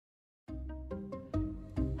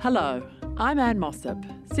Hello, I'm Anne Mossop,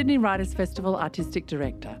 Sydney Writers' Festival Artistic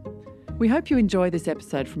Director. We hope you enjoy this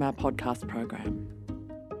episode from our podcast program.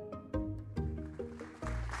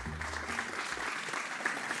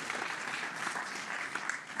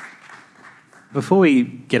 Before we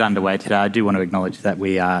get underway today, I do want to acknowledge that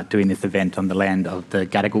we are doing this event on the land of the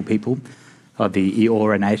Gadigal people of the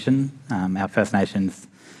Eora Nation. Our First Nations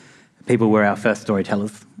people were our first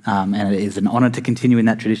storytellers, and it is an honour to continue in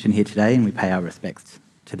that tradition here today, and we pay our respects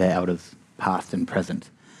to their elders, past and present.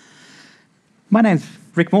 My name's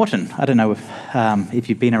Rick Morton. I don't know if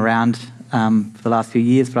you've been around for the last few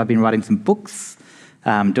years, but I've been writing some books,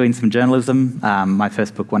 doing some journalism. My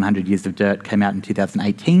first book, 100 Years of Dirt, came out in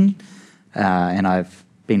 2018. And I've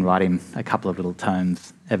been writing a couple of little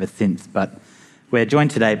tomes ever since. But we're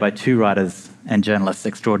joined today by two writers and journalists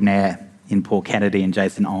extraordinaire in Paul Kennedy and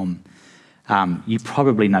Jason Olm. You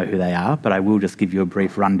probably know who they are, but I will just give you a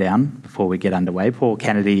brief rundown before we get underway. Paul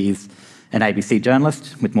Kennedy is an ABC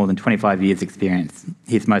journalist with more than 25 years' experience.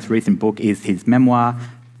 His most recent book is his memoir,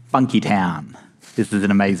 Funky Town. This is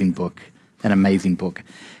an amazing book,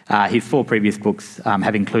 His four previous books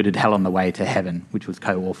have included Hell on the Way to Heaven, which was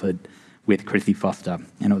co-authored with Chrissy Foster,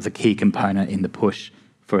 and it was a key component in the push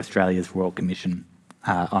for Australia's Royal Commission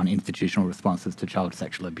on institutional responses to child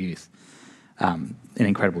sexual abuse. An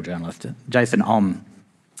incredible journalist. Jason Olm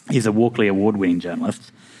is a Walkley Award-winning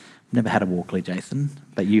journalist. Never had a Walkley, Jason,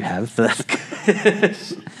 but you have, so that's good.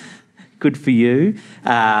 Good for you.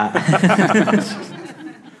 I'm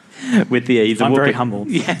very humbled.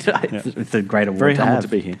 Yeah, it's a great award. Very humbled to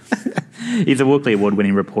be here. He's a Walkley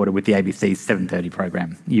Award-winning reporter with the ABC's 7:30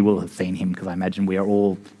 program. You will have seen him because I imagine we are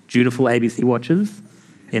all dutiful ABC watchers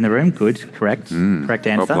in the room. Good, correct. Correct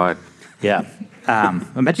answer. Well played. Yeah.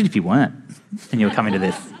 Imagine if you weren't and you were coming to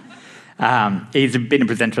this. He's been a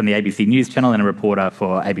presenter on the ABC News channel and a reporter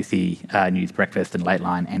for ABC News Breakfast and Late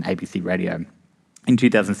Line and ABC Radio. In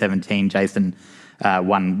 2017, Jason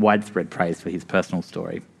won widespread praise for his personal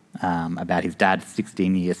story about his dad's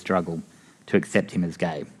 16-year struggle to accept him as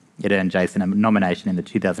gay. It earned Jason a nomination in the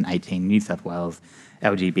 2018 New South Wales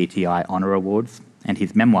LGBTI Honour Awards, and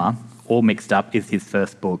his memoir, All Mixed Up, is his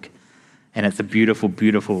first book, and it's a beautiful,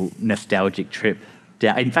 beautiful, nostalgic trip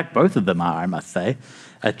down. In fact, both of them are, I must say,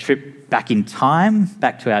 a trip back in time,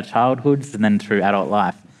 back to our childhoods, and then through adult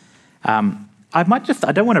life. I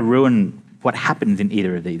don't want to ruin what happens in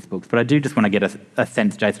either of these books, but I do just want to get a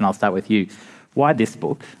sense, Jason, I'll start with you. Why this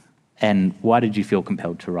book, and why did you feel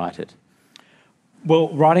compelled to write it? Well,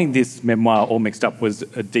 writing this memoir, All Mixed Up, was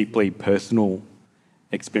a deeply personal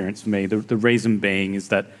experience for me. The reason being is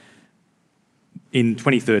that in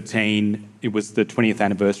 2013, it was the 20th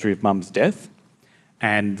anniversary of Mum's death,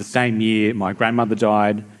 and the same year my grandmother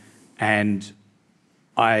died, and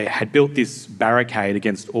I had built this barricade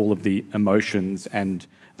against all of the emotions and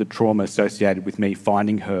the trauma associated with me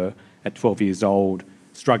finding her at 12 years old,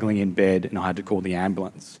 struggling in bed, and I had to call the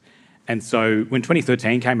ambulance. And so when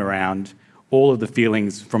 2013 came around, all of the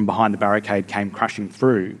feelings from behind the barricade came crashing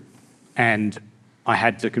through, and I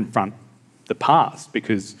had to confront the past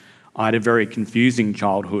because I had a very confusing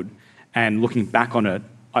childhood, and looking back on it,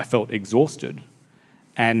 I felt exhausted.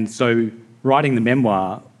 And so writing the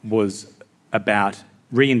memoir was about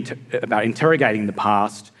interrogating the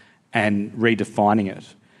past and redefining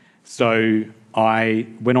it. So I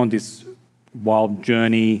went on this wild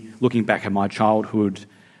journey looking back at my childhood,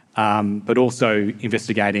 but also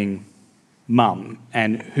investigating Mum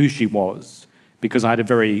and who she was, because I had a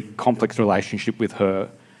very complex relationship with her.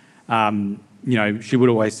 She would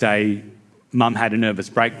always say Mum had a nervous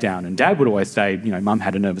breakdown, and Dad would always say, Mum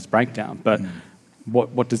had a nervous breakdown. But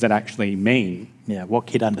what does that actually mean? Yeah, what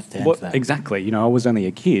kid understands that? Exactly. I was only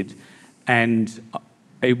a kid, and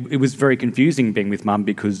it was very confusing being with Mum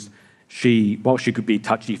because while she could be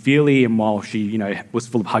touchy-feely and while she, was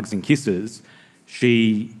full of hugs and kisses,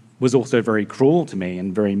 she was also very cruel to me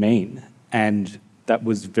and very mean. And that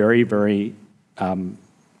was very, very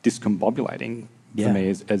discombobulating for me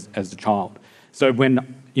as a child. So when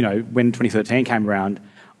 2013 came around,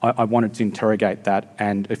 I wanted to interrogate that.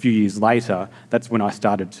 And a few years later, that's when I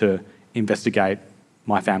started to investigate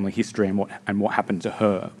my family history and what happened to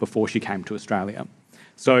her before she came to Australia.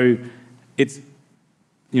 So it's,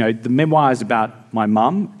 the memoir is about my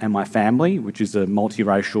mum and my family, which is a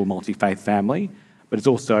multiracial, multi-faith family, but it's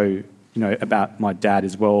also, about my dad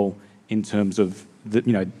as well, in terms of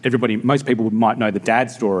most people might know the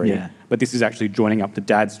dad story, but this is actually joining up the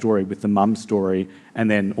dad story with the mum story,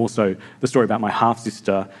 and then also the story about my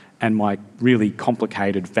half-sister and my really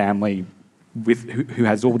complicated family who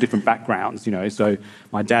has all different backgrounds, So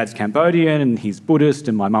my dad's Cambodian and he's Buddhist,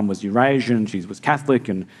 and my mum was Eurasian and she was Catholic,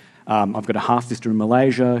 and I've got a half sister in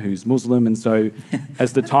Malaysia who's Muslim, and so,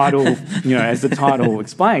 as the title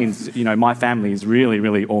explains, my family is really,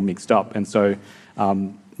 really all mixed up, and so,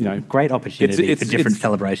 great opportunity for different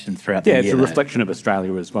celebrations throughout the year. Yeah, it's a reflection of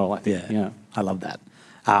Australia as well, I think. Yeah, I love that.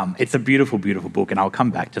 It's a beautiful, beautiful book, and I'll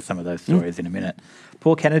come back to some of those stories in a minute.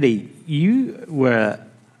 Paul Kennedy, you were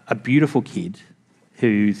a beautiful kid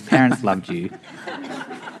whose parents loved you,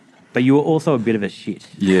 but you were also a bit of a shit.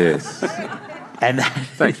 Yes. And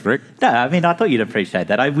Thanks, Rick. No, I mean, I thought you'd appreciate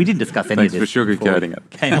that. We didn't discuss any of this. Thanks for sugarcoating it.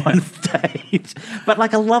 Came on stage, but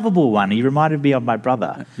like a lovable one. You reminded me of my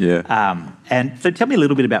brother. Yeah. And so, tell me a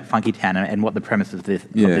little bit about Funky Town and what the premise of this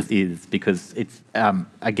is, because it's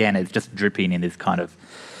again, it's just dripping in this kind of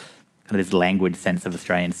this languid sense of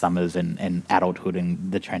Australian summers and adulthood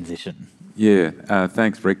and the transition. Yeah.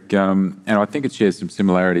 Thanks, Rick. And I think it shares some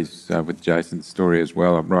similarities with Jason's story as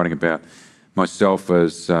well. I'm writing about myself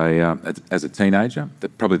as a teenager.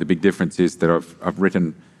 Probably the big difference is that I've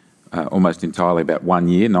written almost entirely about 1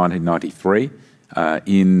 year, 1993,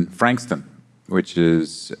 in Frankston, which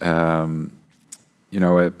is, people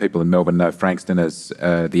in Melbourne know Frankston as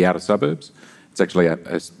the outer suburbs. It's actually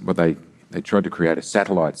what they tried to create a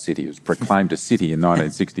satellite city. It was proclaimed a city in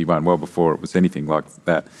 1961, well before it was anything like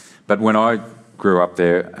that. But when I grew up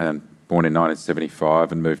there, and born in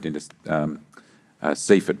 1975 and moved into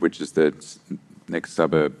Seaford, which is the next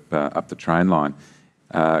suburb up the train line.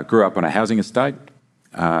 Grew up on a housing estate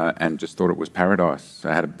and just thought it was paradise.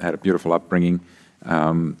 I had a beautiful upbringing,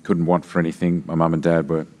 couldn't want for anything. My mum and dad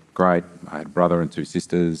were great. I had a brother and 2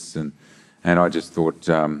 sisters, and I just thought,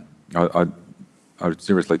 I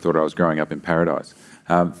seriously thought I was growing up in paradise.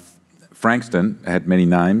 Frankston had many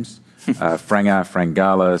names, Franga,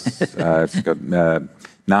 Frangalis, it's got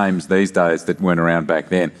names these days that weren't around back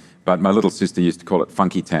then. But my little sister used to call it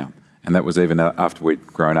Funky Town, and that was even after we'd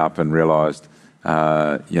grown up and realised,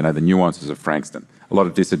 the nuances of Frankston. A lot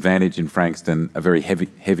of disadvantage in Frankston, a very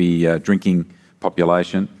heavy drinking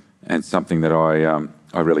population, and something that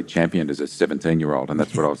I really championed as a 17-year-old, and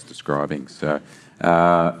that's what I was describing. So,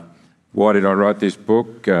 why did I write this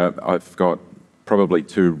book? I've got probably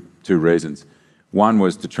two reasons. One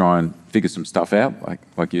was to try and figure some stuff out,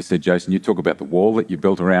 like you said, Jason. You talk about the wall that you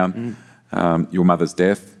built around your mother's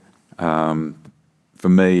death. For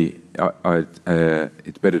me,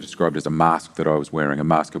 it's better described as a mask that I was wearing, a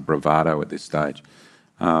mask of bravado at this stage.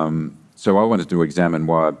 So I wanted to examine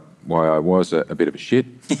why I was a bit of a shit,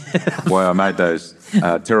 why I made those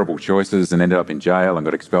terrible choices and ended up in jail and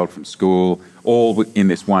got expelled from school, all in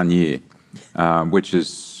this 1 year, which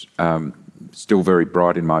is still very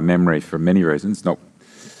bright in my memory for many reasons, not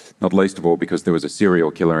least of all because there was a serial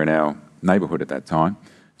killer in our neighbourhood at that time.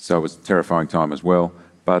 So it was a terrifying time as well.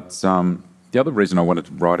 But the other reason I wanted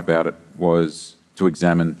to write about it was to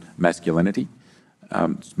examine masculinity.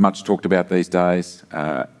 It's much talked about these days,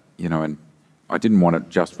 and I didn't want to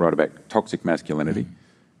just write about toxic masculinity,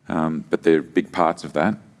 but there are big parts of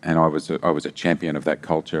that, and I was a champion of that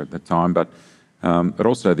culture at the time. But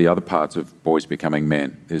also the other parts of boys becoming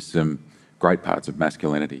men. There's some great parts of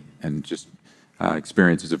masculinity and just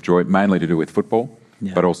experiences of joy, mainly to do with football,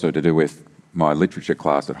 but also to do with my literature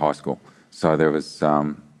class at high school. So there was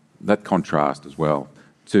that contrast as well,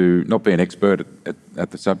 to not be an expert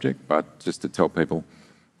at the subject, but just to tell people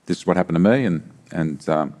this is what happened to me, and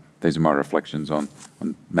these are my reflections on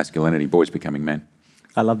masculinity, boys becoming men.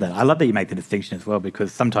 I love that. I love that you make the distinction as well,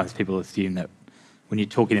 because sometimes people assume that when you're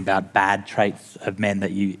talking about bad traits of men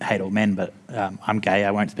that you hate all men, but I'm gay,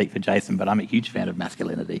 I won't speak for Jason, but I'm a huge fan of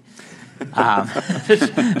masculinity.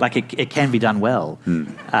 Like it can be done well.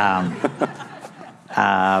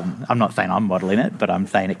 I'm not saying I'm modelling it, but I'm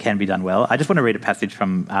saying it can be done well. I just want to read a passage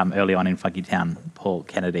from early on in Funky Town, Paul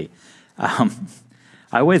Kennedy. I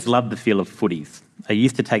always loved the feel of footies. I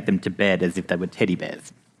used to take them to bed as if they were teddy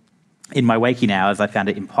bears. In my waking hours, I found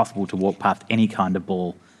it impossible to walk past any kind of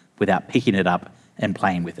ball without picking it up and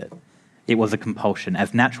playing with it. It was a compulsion,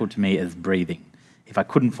 as natural to me as breathing. If I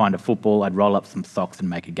couldn't find a football, I'd roll up some socks and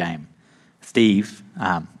make a game. Steve,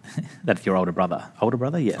 that's your older brother. Older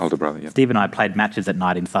brother? Yes. Older brother, yeah. Steve and I played matches at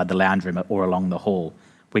night inside the lounge room or along the hall.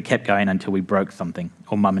 We kept going until we broke something,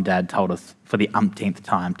 or Mum and Dad told us for the umpteenth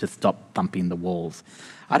time to stop thumping the walls.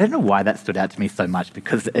 I don't know why that stood out to me so much,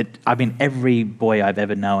 because every boy I've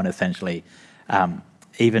ever known, essentially,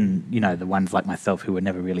 even, the ones like myself who were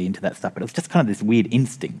never really into that stuff, but it was just kind of this weird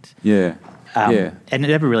instinct. Yeah. And it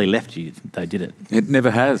never really left you, though, did it? It never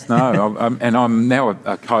has, no. I'm now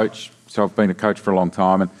a coach, so I've been a coach for a long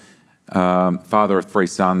time, and father of 3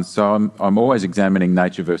 sons, so I'm always examining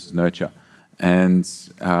nature versus nurture. And,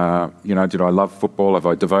 did I love football? Have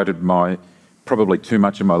I devoted probably too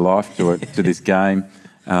much of my life to this game?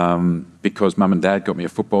 because mum and dad got me a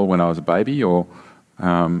football when I was a baby, or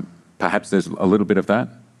perhaps there's a little bit of that.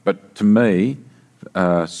 But to me,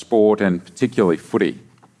 sport, and particularly footy,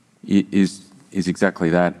 is exactly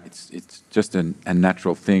that. It's just a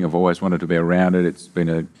natural thing. I've always wanted to be around it. It's been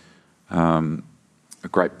a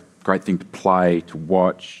great thing to play, to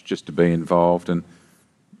watch, just to be involved. And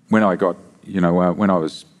when I got, when I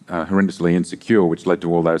was horrendously insecure, which led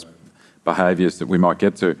to all those behaviours that we might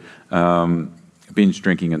get to, binge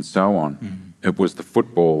drinking and so on, it was the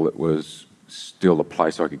football that was still a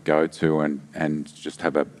place I could go to and just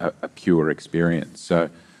have a pure experience. So,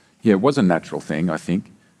 yeah, it was a natural thing, I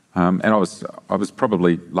think. And I was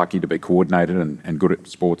probably lucky to be coordinated and good at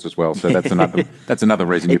sports as well. So that's another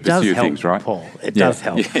reason you pursue things, right? Paul. It does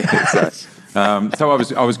help. Yeah, so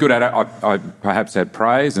I was good at it. I perhaps had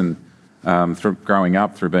praise, and through growing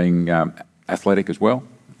up, through being athletic as well.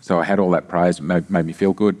 So I had all that praise. It made me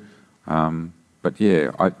feel good. But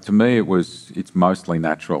yeah, to me, it's mostly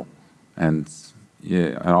natural, and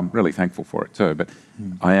yeah, and I'm really thankful for it too. But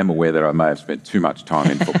I am aware that I may have spent too much time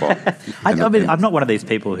in football. I'm not one of these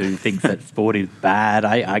people who thinks that sport is bad.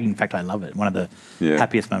 In fact, I love it. One of the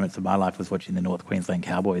happiest moments of my life was watching the North Queensland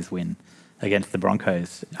Cowboys win against the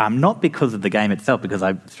Broncos. Not because of the game itself, because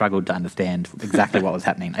I struggled to understand exactly what was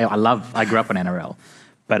happening. I grew up on NRL,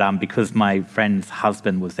 but because my friend's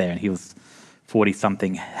husband was there and he was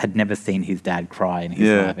 40-something, had never seen his dad cry in his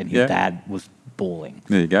life, and his dad was bawling.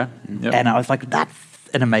 There you go. Yep. And I was like, that's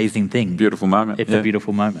an amazing thing. Beautiful moment. It's a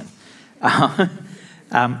beautiful moment.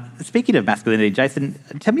 Speaking of masculinity, Jason,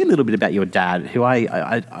 tell me a little bit about your dad, who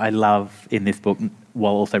I love in this book,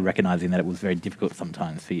 while also recognising that it was very difficult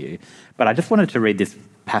sometimes for you. But I just wanted to read this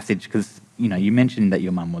passage because, you mentioned that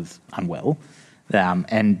your mum was unwell,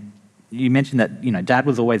 and you mentioned that, Dad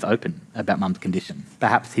was always open about Mum's condition.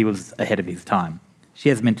 Perhaps he was ahead of his time. She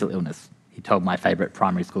has mental illness, he told my favourite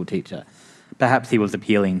primary school teacher. Perhaps he was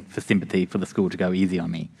appealing for sympathy for the school to go easy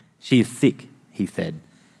on me. She is sick, he said.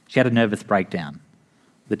 She had a nervous breakdown.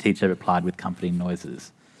 The teacher replied with comforting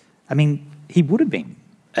noises. I mean, he would have been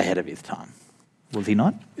ahead of his time, was he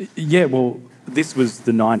not? Yeah, well, this was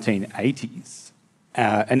the 1980s.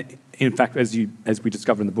 And in fact, as we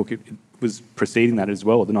discover in the book, it was preceding that as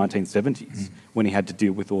well, the 1970s, when he had to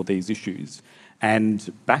deal with all these issues.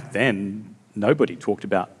 And back then, nobody talked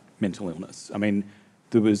about mental illness. I mean,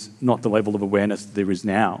 there was not the level of awareness there is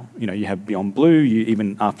now. You have Beyond Blue,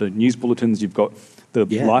 even after news bulletins, you've got the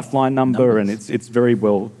Lifeline number, and it's very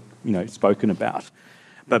well, spoken about.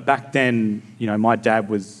 But back then, my dad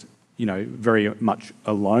was, very much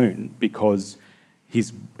alone because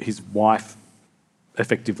his wife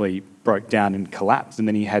effectively broke down and collapsed, and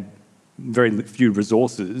then he had very few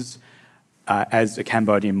resources as a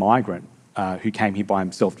Cambodian migrant who came here by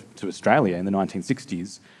himself to Australia in the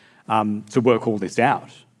 1960s to work all this out.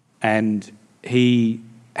 And he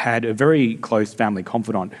had a very close family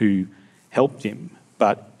confidant who helped him,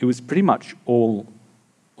 but it was pretty much all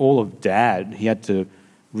of Dad. He had to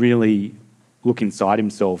really look inside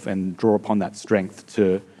himself and draw upon that strength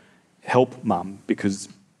to help Mum, because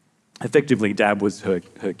effectively Dad was her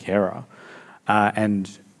carer. The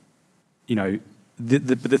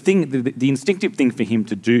instinctive thing for him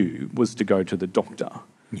to do was to go to the doctor.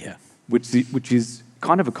 Yeah. Which is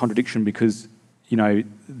kind of a contradiction because,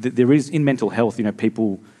 there is in mental health,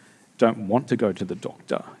 people don't want to go to the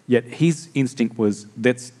doctor. Yet his instinct was,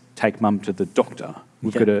 let's take Mum to the doctor.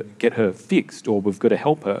 We've got to get her fixed, or we've got to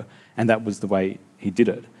help her. And that was the way he did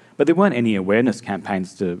it. But there weren't any awareness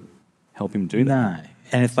campaigns to help him do that. No.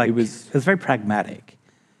 And it's like, it was very pragmatic.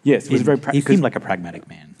 Yes, it was very practical. He seemed like a pragmatic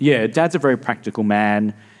man. Yeah, Dad's a very practical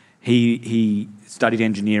man. He studied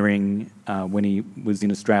engineering when he was in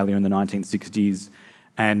Australia in the 1960s,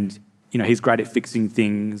 and he's great at fixing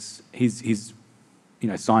things. He's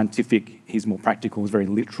scientific. He's more practical. He's very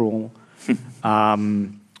literal.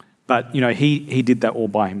 But he did that all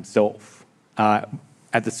by himself.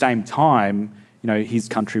 At the same time, his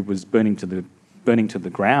country was burning to the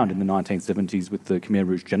ground in the 1970s with the Khmer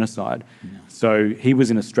Rouge genocide. Yeah. So he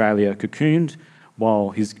was in Australia cocooned while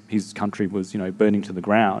his country was, burning to the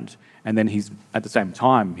ground. And then at the same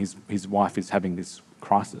time, his wife is having this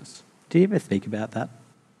crisis. Do you ever speak about that,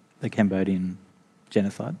 the Cambodian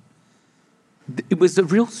genocide? It was a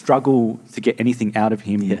real struggle to get anything out of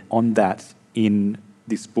him on that in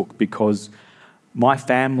this book, because my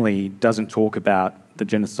family doesn't talk about the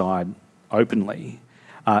genocide openly.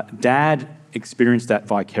 Dad experienced that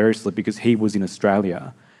vicariously because he was in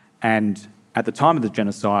Australia, and at the time of the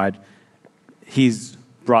genocide, his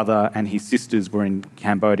brother and his sisters were in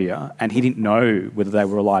Cambodia, and he didn't know whether they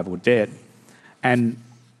were alive or dead. And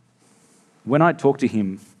when I talked to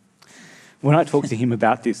him, when I talked to him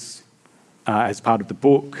about this as part of the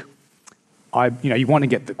book, you want to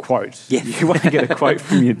get the quote. Yes. You want to get a quote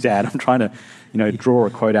from your dad. I'm trying to, draw a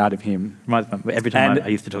quote out of him. Reminds me, every time I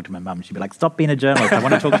used to talk to my mum, she'd be like, "Stop being a journalist. I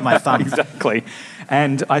want to talk to my son." Exactly.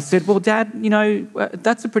 And I said, "Well, Dad,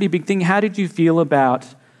 that's a pretty big thing. How did you feel about,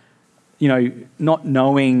 not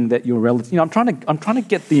knowing that your relative? I'm trying to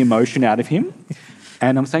get the emotion out of him."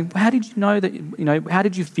 And I'm saying, well, how did you know that? How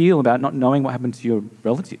did you feel about not knowing what happened to your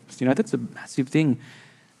relatives? That's a massive thing.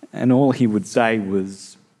 And all he would say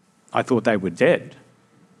was, "I thought they were dead."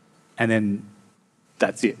 And then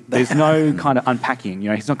that's it. There's no kind of unpacking.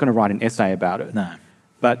 He's not going to write an essay about it. No.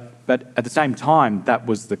 But at the same time, that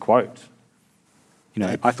was the quote.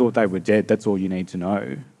 I thought they were dead. That's all you need to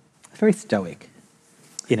know. It's very stoic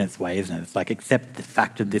in its way, isn't it? It's like, accept the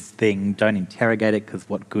fact of this thing. Don't interrogate it, because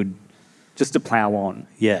what good? Just to plough on.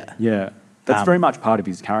 Yeah. Yeah. That's very much part of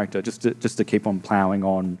his character, just to keep on ploughing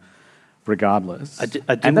on regardless.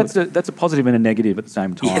 And that's a positive and a negative at the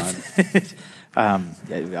same time. Yes.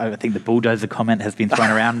 I think the bulldozer comment has been thrown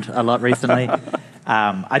around a lot recently.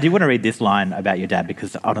 I do want to read this line about your dad,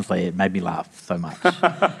 because honestly it made me laugh so much.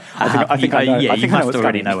 I think I know. Yeah, I you think I know must what's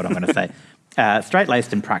already coming. know what I'm going to say.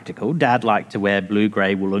 Straight-laced and practical, Dad liked to wear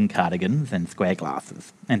blue-grey woolen cardigans and square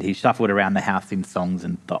glasses, and he shuffled around the house in socks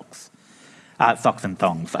and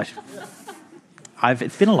thongs.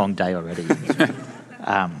 It's been a long day already.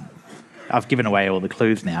 I've given away all the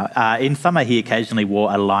clues now. In summer, he occasionally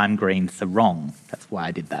wore a lime green sarong. That's why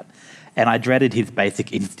I did that. And I dreaded his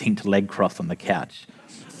basic instinct leg cross on the couch.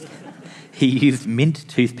 He used mint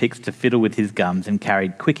toothpicks to fiddle with his gums and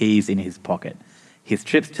carried quickies in his pocket. His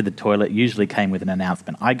trips to the toilet usually came with an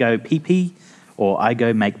announcement: "I go pee-pee," or "I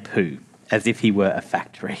go make poo," as if he were a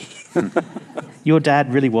factory. Your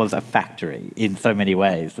dad really was a factory in so many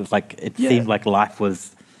ways. It seemed like life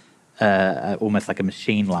was almost like a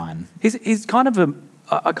machine line. He's kind of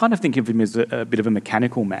I kind of think of him as a bit of a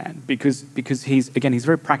mechanical man, because he's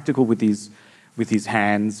very practical with his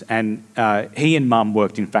hands, and he and Mum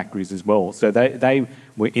worked in factories as well. So they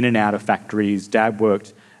were in and out of factories. Dad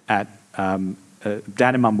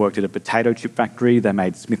and Mum worked at a potato chip factory. They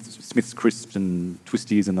made Smith's crisps and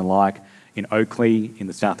twisties and the like in Oakley, in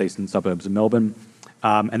the southeastern suburbs of Melbourne.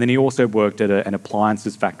 And then he also worked at an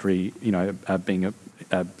appliances factory, being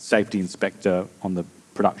a safety inspector on the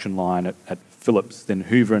production line at Philips, then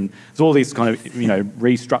Hoover, and there's all these kind of,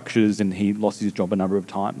 restructures, and he lost his job a number of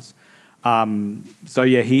times.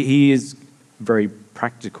 He is very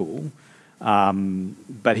practical,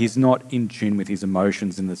 but he's not in tune with his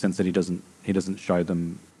emotions, in the sense that he doesn't show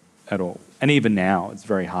them at all. And even now, it's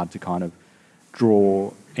very hard to kind of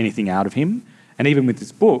draw anything out of him. And even with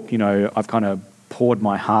this book, I've kind of poured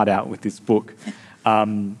my heart out with this book.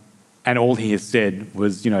 And all he has said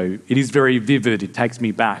was, it is very vivid, it takes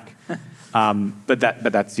me back. But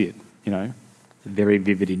that's it, Very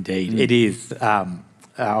vivid indeed. It is.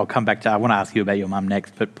 I'll come back to, I want to ask you about your mum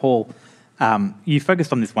next, but Paul, you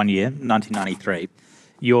focused on this one year, 1993.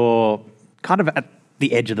 You're kind of at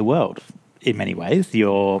the edge of the world in many ways.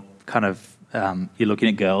 You're kind of, you're looking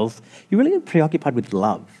at girls. You're really preoccupied with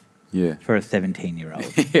love. Yeah. For a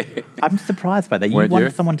 17-year-old. Yeah. I'm surprised by that. You Weren't wanted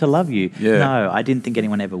you? someone to love you. Yeah. No, I didn't think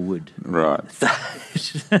anyone ever would. Right. So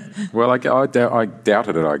Well, I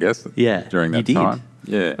doubted it, I guess. Yeah, During that you did. time.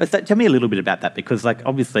 Yeah. But tell me a little bit about that, because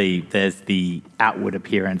obviously there's the outward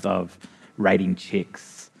appearance of rating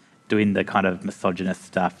chicks, doing the kind of misogynist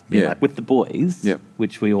stuff with the boys,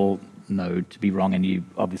 which we all know to be wrong, and you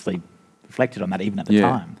obviously reflected on that even at the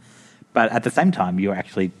time. But at the same time, you're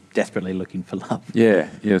actually desperately looking for love. Yeah.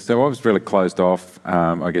 So I was really closed off,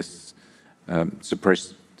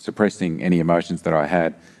 suppressing any emotions that I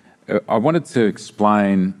had. I wanted to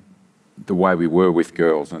explain the way we were with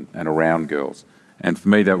girls and around girls. And for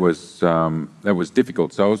me, that was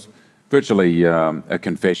difficult. So it was virtually a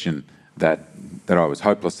confession that I was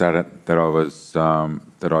hopeless at it,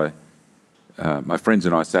 my friends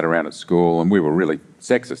and I sat around at school and we were really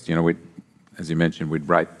sexist. As you mentioned, we'd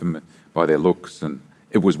rate them by their looks, and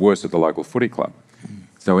it was worse at the local footy club.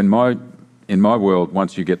 So in my world,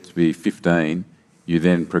 once you get to be 15, you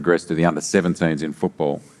then progress to the under-17s in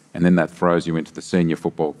football, and then that throws you into the senior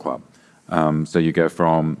football club. So you go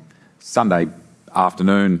from Sunday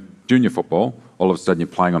afternoon junior football, all of a sudden you're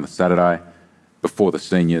playing on a Saturday before the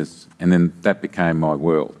seniors, and then that became my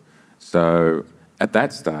world. So at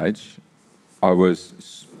that stage, I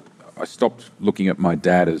stopped looking at my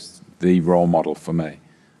dad as the role model for me,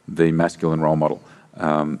 the masculine role model.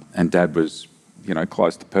 And Dad was,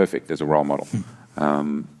 close to perfect as a role model.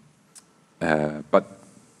 But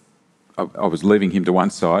I was leaving him to one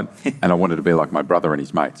side, and I wanted to be like my brother and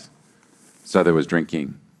his mates. So there was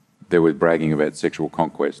drinking, there was bragging about sexual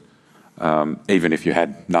conquest, even if you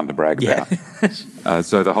had none to brag about.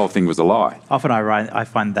 So the whole thing was a lie. Often I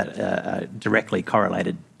find that directly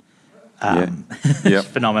correlated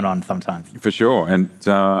phenomenon sometimes. For sure. And,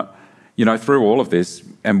 through all of this,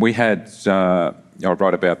 and we had, I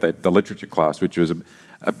write about the literature class, which was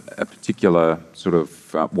a particular sort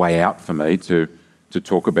of way out for me to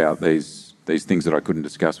talk about these things that I couldn't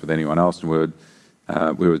discuss with anyone else. And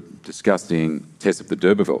we were discussing Tess of the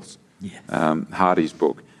D'Urbervilles, Hardy's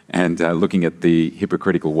book, and looking at the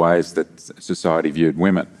hypocritical ways that society viewed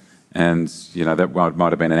women. And, that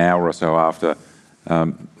might have been an hour or so after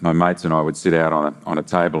my mates and I would sit out on a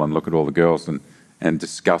table and look at all the girls and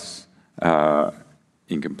discuss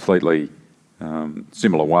in completely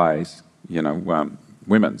similar ways,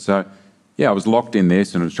 women. So, I was locked in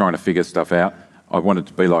this and was trying to figure stuff out. I wanted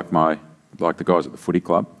to be like the guys at the footy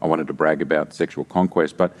club. I wanted to brag about sexual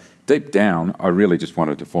conquest, but deep down, I really just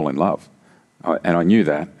wanted to fall in love. And I knew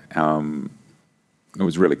that. It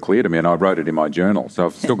was really clear to me, and I wrote it in my journal. So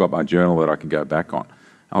I've still got my journal that I can go back on.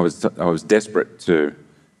 I was desperate to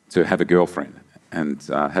have a girlfriend and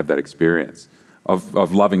have that experience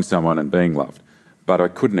of loving someone and being loved. But I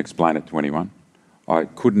couldn't explain it to anyone. I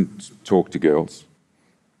couldn't talk to girls.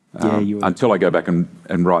 Until I go back and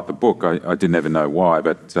write the book. I didn't ever know why,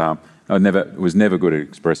 but I was never good at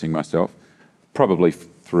expressing myself, probably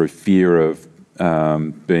through fear of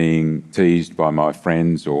being teased by my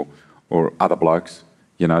friends or other blokes,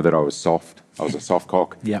 that I was soft. I was a soft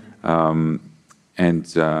cock. And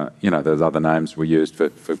those other names were used for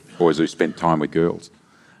boys who spent time with girls.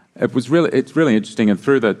 It's really interesting, and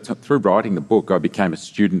through writing the book, I became a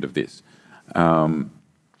student of this. I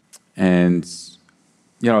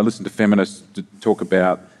listened to feminists talk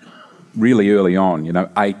about really early on,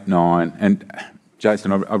 8, 9, and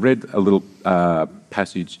Jason, I read a little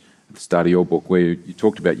passage at the start of your book where you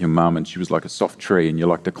talked about your mum and she was like a soft tree and you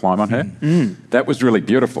like to climb on her. That was really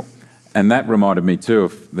beautiful. And that reminded me too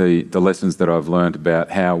of the lessons that I've learned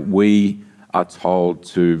about how we are told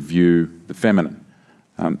to view the feminine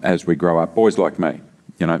as we grow up. Boys like me,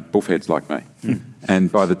 buffheads like me.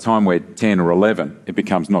 And by the time we're 10 or 11, it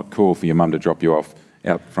becomes not cool for your mum to drop you off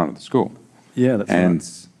out front of the school. Yeah, that's right.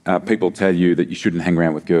 And people tell you that you shouldn't hang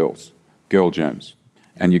around with girls, girl germs,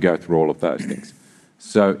 and you go through all of those things.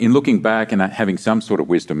 So in looking back and having some sort of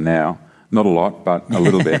wisdom now, not a lot, but a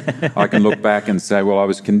little bit, I can look back and say, well, I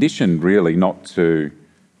was conditioned really not to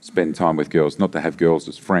spend time with girls, not to have girls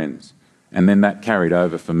as friends. And then that carried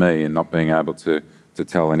over for me in not being able to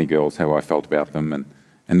tell any girls how I felt about them and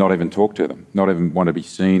not even talk to them, not even want to be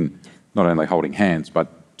seen, not only holding hands, but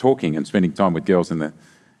talking and spending time with girls in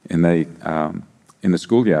the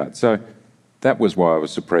schoolyard. So that was why I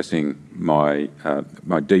was suppressing my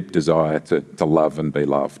deep desire to love and be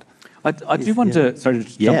loved. I do wonder, sorry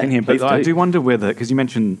to jump in here, but I do wonder whether, because you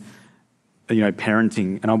mentioned,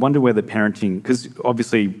 parenting, and I wonder whether parenting, because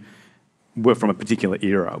obviously we're from a particular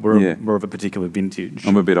era, we're of a particular vintage.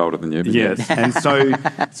 I'm a bit older than you. But yes, and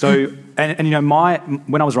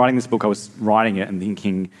when I was writing this book, I was writing it and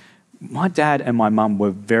thinking, my dad and my mum were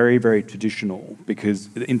very, very traditional because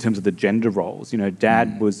in terms of the gender roles,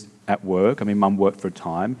 dad was at work. I mean, mum worked for a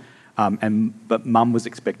time, but mum was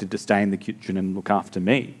expected to stay in the kitchen and look after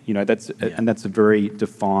me. That's a very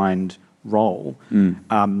defined role.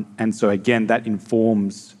 And so again, that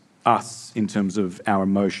informs us in terms of our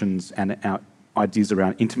emotions and our ideas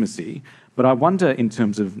around intimacy. But I wonder in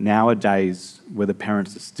terms of nowadays whether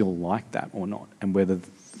parents are still like that or not, and whether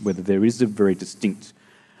there is a very distinct.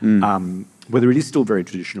 Whether it is still very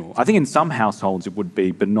traditional. I think in some households it would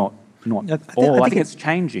be, but not all. I think it's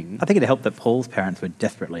changing. I think it helped that Paul's parents were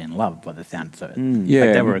desperately in love by the sound of it.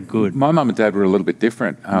 Yeah, they were a good... My mum and dad were a little bit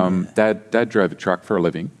different. Dad drove a truck for a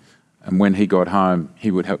living, and when he got home, he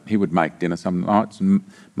would make dinner some nights. And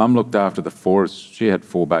Mum looked after the four. She had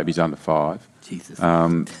 4 babies under 5. Jesus.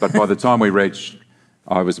 But by the time we reached,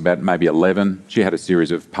 I was about maybe 11. She had a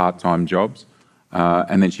series of part-time jobs.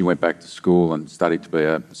 And then she went back to school and studied to be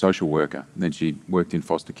a social worker. And then she worked in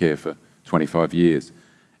foster care for 25 years.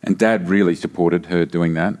 And Dad really supported her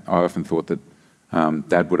doing that. I often thought that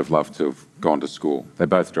Dad would have loved to have gone to school. They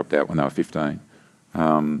both dropped out when they were 15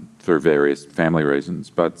 through various family reasons.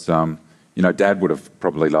 But, Dad would have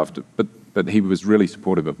probably loved it. But he was really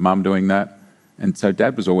supportive of Mum doing that. And so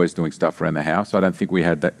Dad was always doing stuff around the house. I don't think we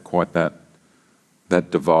had that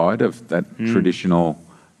divide of that traditional...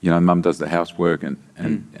 Mum does the housework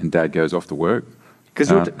and Dad goes off to work.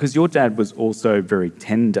 Because your dad was also very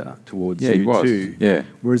tender towards you he was. too. Yeah.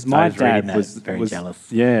 Whereas my dad was very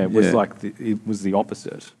jealous. Yeah, it was like it was the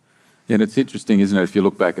opposite. Yeah, and it's interesting, isn't it? If you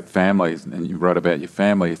look back at families and you write about your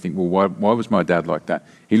family, you think, well, why was my dad like that?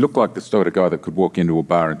 He looked like the sort of guy that could walk into a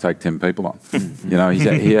bar and take 10 people on. You know,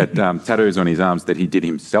 he had tattoos on his arms that he did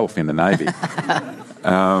himself in the Navy.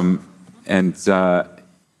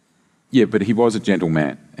 But he was a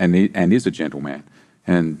gentleman and is a gentleman.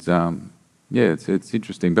 And, it's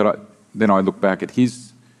interesting. But then I look back at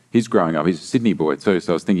his growing up. He's a Sydney boy too,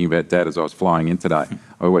 so I was thinking about Dad as I was flying in today.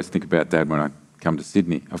 I always think about Dad when I come to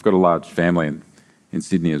Sydney. I've got a large family in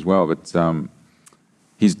Sydney as well, but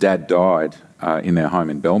his dad died in their home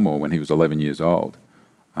in Belmore when he was 11 years old.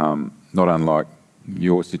 Not unlike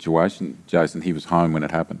your situation, Jason, he was home when it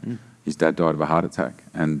happened. His dad died of a heart attack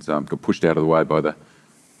and got pushed out of the way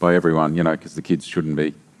by everyone, you know, because the kids shouldn't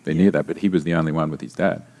be near that, but he was the only one with his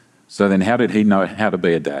dad. So then how did he know how to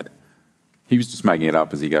be a dad? He was just making it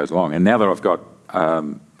up as he goes along. And now that I've got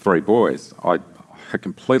 3 boys, I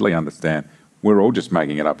completely understand. We're all just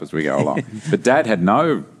making it up as we go along. But Dad had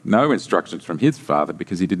no instructions from his father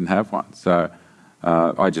because he didn't have one. So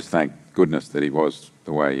I just thank goodness that he was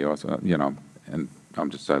the way he was, you know, and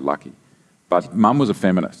I'm just so lucky. But Mum was a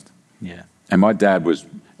feminist. Yeah. And my dad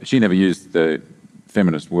she never used the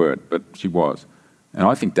feminist word, but she was. And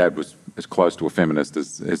I think Dad was as close to a feminist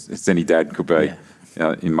as any dad could be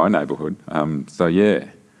in my neighbourhood.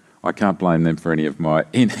 I can't blame them for any of my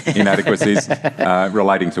inadequacies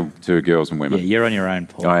relating to girls and women. Yeah, you're on your own,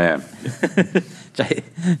 Paul. I am.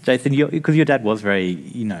 Jason, because your dad was very,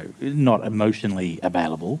 you know, not emotionally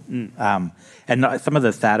available. And some of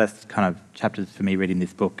the saddest kind of chapters for me reading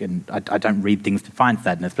this book, and I don't read things to find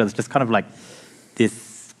sadness, but it's just kind of like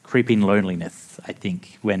this creeping loneliness, I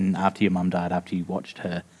think, when after your mum died, after you watched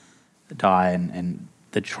her die and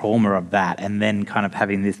the trauma of that, and then kind of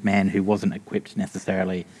having this man who wasn't equipped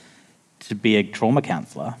necessarily to be a trauma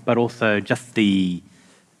counsellor, but also just the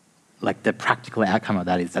practical outcome of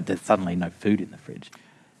that is that there's suddenly no food in the fridge.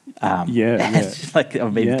 It's just like,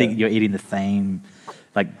 think you're eating the same,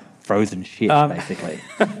 like, frozen shit, basically.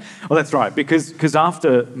 Well, that's right, because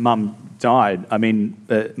after Mum died, I mean,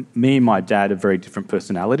 me and my dad are very different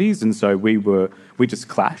personalities, and so we just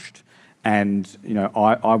clashed. And, you know,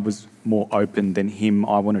 I was more open than him.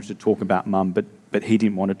 I wanted to talk about Mum, but he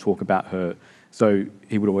didn't want to talk about her. So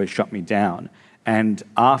he would always shut me down. And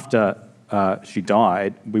after she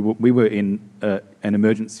died, we were in an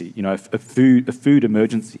emergency, you know, a food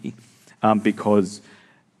emergency, because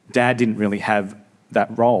Dad didn't really have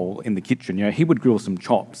that role in the kitchen. You know, he would grill some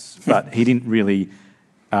chops, but he didn't really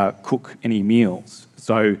cook any meals.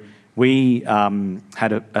 So we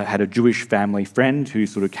had a Jewish family friend who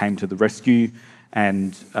sort of came to the rescue,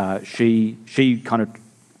 and she kind of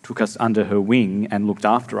took us under her wing and looked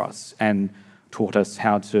after us and taught us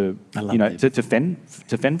how to, you know, to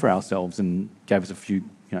fend for ourselves, and gave us a few,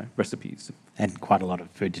 you know, recipes and quite a lot of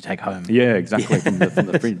food to take home. Yeah, exactly, from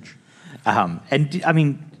the fridge. And I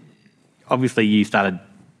mean, obviously you started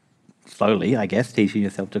slowly, I guess, teaching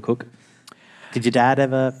yourself to cook. Did your dad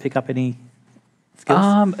ever pick up any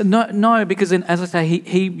skills? No, because as I say,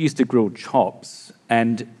 he used to grill chops,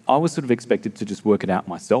 and I was sort of expected to just work it out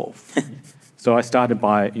myself. So I started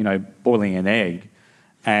by, you know, boiling an egg,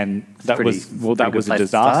 and that was a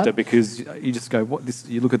disaster, because you just go, what this?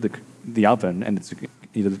 You look at the oven, and it's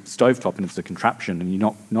the stovetop, and it's a contraption, and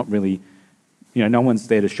you're not really, you know, no one's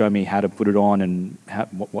there to show me how to put it on and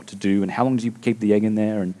what to do and how long do you keep the egg in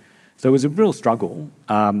there, and so it was a real struggle.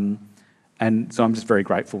 And so I'm just very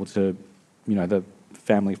grateful to, you know, the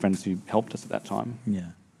family friends who helped us at that time.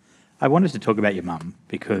 Yeah. I wanted to talk about your mum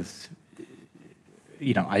because,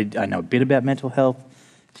 you know, I know a bit about mental health.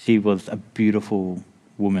 She was a beautiful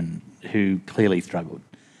woman who clearly struggled.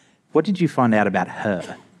 What did you find out about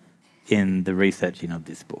her in the researching of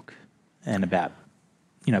this book, and about,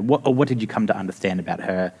 you know, what did you come to understand about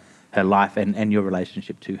her life and your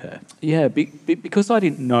relationship to her? Yeah, because I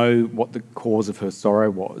didn't know what the cause of her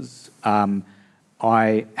sorrow was,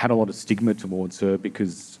 I had a lot of stigma towards her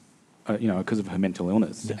because, you know, because of her mental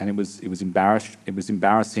illness, and it was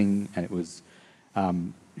embarrassing, and it was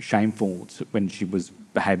shameful when she was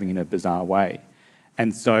behaving in a bizarre way.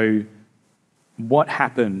 And so what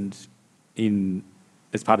happened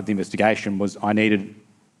as part of the investigation was I needed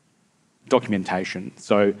documentation.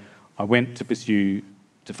 So I went to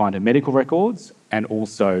find her medical records, and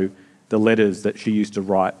also the letters that she used to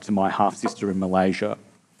write to my half-sister in Malaysia.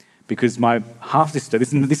 Because my half-sister,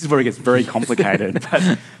 this is where it gets very complicated,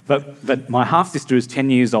 but my half-sister is 10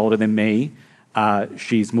 years older than me.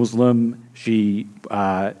 She's Muslim. She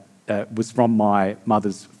was from my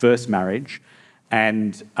mother's first marriage.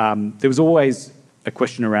 And there was always a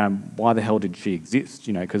question around why the hell did she exist?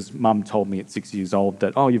 Because Mum told me at 6 years old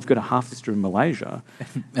that, you've got a half sister in Malaysia,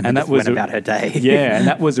 and that was about her day. Yeah, and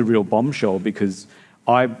that was a real bombshell because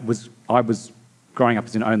I was growing up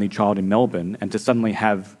as an only child in Melbourne, and to suddenly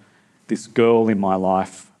have this girl in my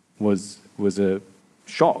life was a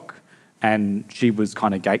shock. And she was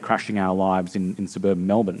kind of gate crashing our lives in suburban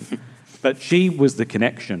Melbourne. But she was the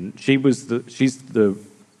connection. She's the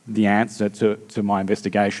answer to my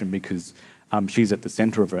investigation because she's at the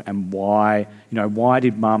centre of it. And why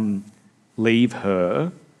did Mum leave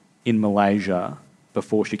her in Malaysia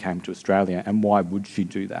before she came to Australia? And why would she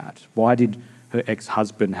do that? Why did her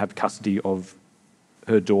ex-husband have custody of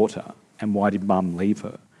her daughter? And why did Mum leave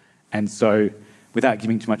her? And so, without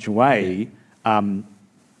giving too much away,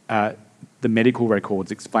 the medical records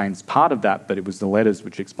explains part of that, but it was the letters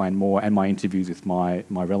which explained more, and my interviews with my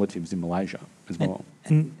relatives in Malaysia as well.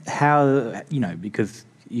 And how, because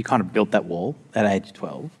you kind of built that wall at age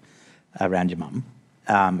 12 around your mum.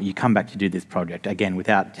 You come back to do this project, again,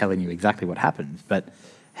 without telling you exactly what happens, but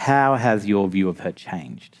how has your view of her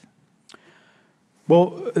changed?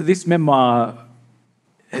 Well, this memoir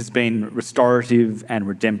has been restorative and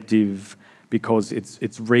redemptive because it's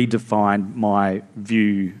redefined my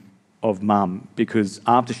view of Mum, because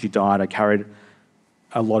after she died, I carried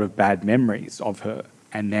a lot of bad memories of her,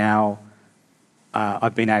 and now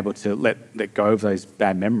I've been able to let go of those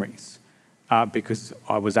bad memories because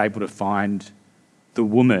I was able to find the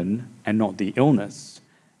woman and not the illness.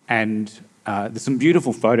 And there's some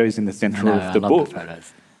beautiful photos in the centre of the book, the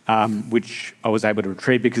photos. Which I was able to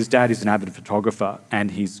retrieve because Dad is an avid photographer and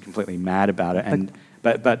he's completely mad about it.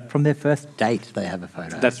 But from their first date, they have a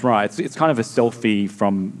photo. That's right. It's kind of a selfie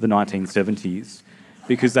from the 1970s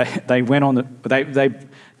because they went on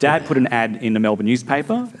Dad put an ad in the Melbourne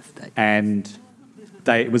newspaper and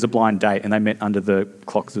it was a blind date and they met under the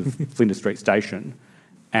clocks of Flinders Street Station.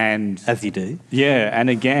 And as you do. Yeah, and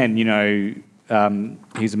again,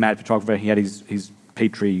 he's a mad photographer. He had his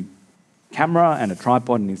Petrie camera and a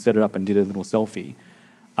tripod and he set it up and did a little selfie.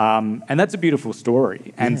 And that's a beautiful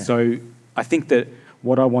story. And so I think that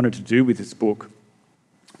what I wanted to do with this book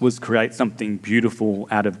was create something beautiful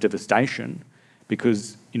out of devastation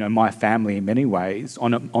because, my family in many ways,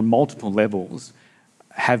 on multiple levels,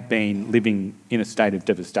 have been living in a state of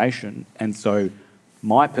devastation. And so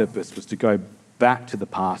my purpose was to go back to the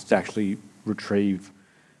past to actually retrieve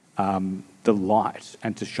the light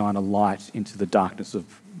and to shine a light into the darkness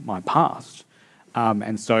of my past.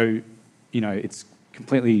 And so, it's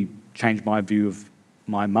completely changed my view of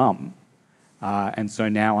my mum. And so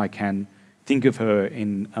now I can think of her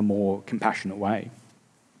in a more compassionate way.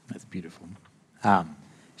 That's beautiful.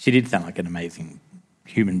 She did sound like an amazing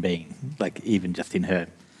human being, like even just in her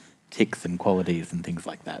tics and qualities and things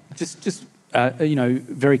like that. Just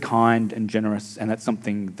very kind and generous, and that's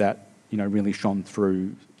something that really shone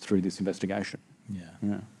through this investigation.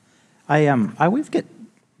 Yeah. I always get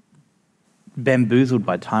bamboozled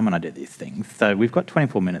by time when I do these things. So we've got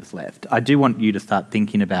 24 minutes left. I do want you to start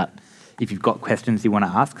thinking about if you've got questions you want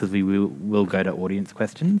to ask, because we will go to audience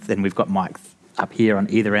questions, and we've got mics up here on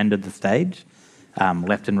either end of the stage,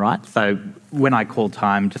 left and right. So when I call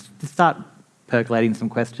time, just start percolating some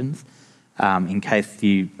questions in case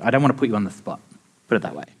I don't want to put you on the spot, put it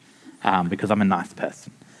that way, because I'm a nice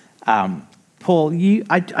person. Paul,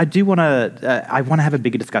 I do want to have a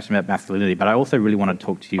bigger discussion about masculinity, but I also really want to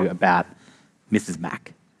talk to you about Mrs.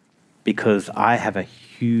 Mack, because I have a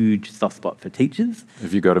huge soft spot for teachers.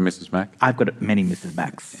 Have you got a Mrs. Mack? I've got many Mrs.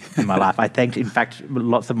 Macks in my life. In fact,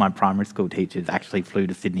 lots of my primary school teachers actually flew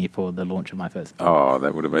to Sydney for the launch of my first book. Oh,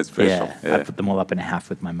 that would have been special. Yeah. I put them all up in a house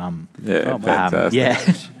with my mum. Yeah, fantastic. Yeah,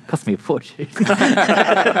 cost me a fortune. Thank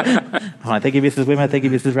you, Mrs. Wimmer. Thank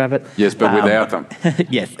you, Mrs. Rabbit. Yes, but without them.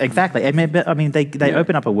 Yes, exactly. They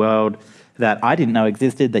open up a world that I didn't know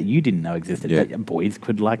existed, that you didn't know existed, that boys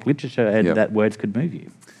could like literature and that words could move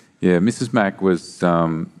you. Yeah, Mrs. Mack was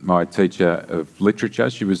my teacher of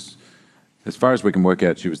literature. She was, as far as we can work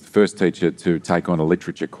out, she was the first teacher to take on a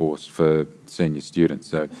literature course for senior students.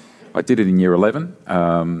 So I did it in year 11,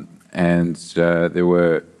 and there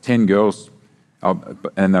were 10 girls,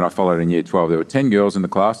 and then I followed in year 12. There were 10 girls in the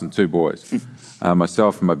class and 2 boys,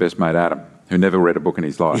 myself and my best mate Adam, who never read a book in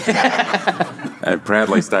his life, and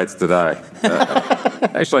proudly states today.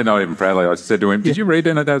 Actually, not even proudly. I said to him, "Did you read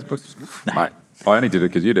any of those books?" Mate, I only did it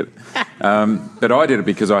because you did it. But I did it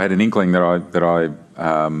because I had an inkling that I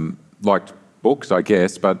liked books, I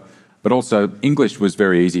guess, but also English was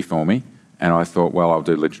very easy for me, and I thought, well, I'll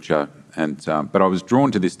do literature. But I was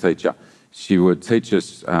drawn to this teacher. She would teach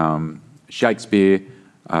us Shakespeare,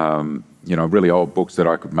 really old books that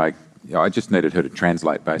I could make I just needed her to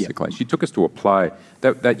translate, basically. She took us to a play.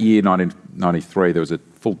 That year, 1993, there was a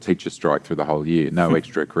full teacher strike through the whole year, no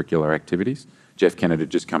extracurricular activities. Jeff Kennedy had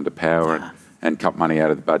just come to power and cut money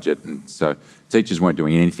out of the budget, and so teachers weren't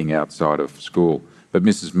doing anything outside of school. But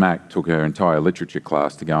Mrs. Mack took her entire literature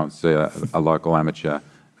class to go and see a local amateur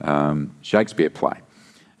Shakespeare play.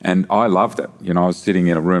 And I loved it. You know, I was sitting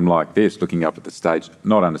in a room like this, looking up at the stage,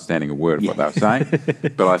 not understanding a word of what they were saying,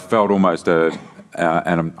 but I felt almost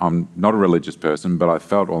and I'm not a religious person, but I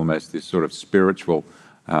felt almost this sort of spiritual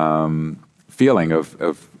feeling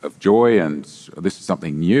of joy, and this is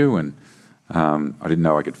something new, and I didn't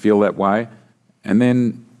know I could feel that way. And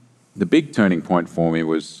then the big turning point for me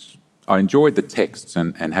was I enjoyed the texts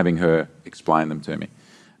and having her explain them to me.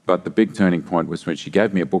 But the big turning point was when she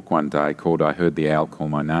gave me a book one day called I Heard the Owl Call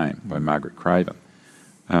My Name by Margaret Craven,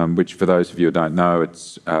 which, for those of you who don't know,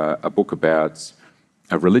 it's a book about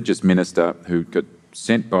a religious minister who got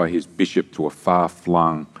sent by his bishop to a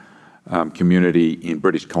far-flung community in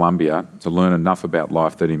British Columbia to learn enough about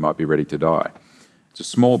life that he might be ready to die. It's a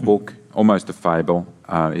small book, almost a fable.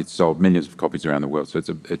 It's sold millions of copies around the world, so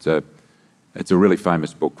it's a really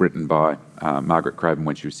famous book written by Margaret Craven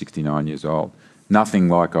when she was 69 years old. Nothing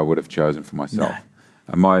like I would have chosen for myself.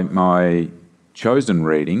 No. My chosen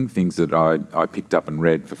reading, things that I picked up and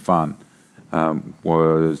read for fun,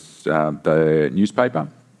 was the newspaper.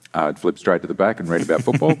 I'd flip straight to the back and read about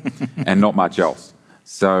football, and not much else.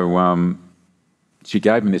 So she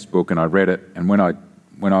gave me this book, and I read it. And when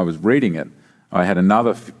I was reading it, I had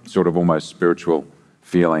another sort of almost spiritual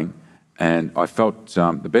feeling, and I felt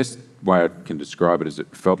the best way I can describe it is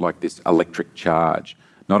it felt like this electric charge.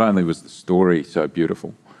 Not only was the story so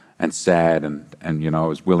beautiful and sad, and you know, I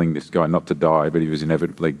was willing this guy not to die, but he was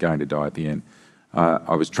inevitably going to die at the end.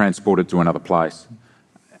 I was transported to another place.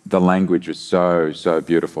 The language was so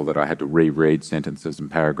beautiful that I had to reread sentences and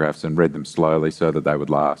paragraphs and read them slowly so that they would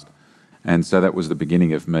last. And so that was the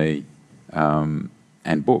beginning of me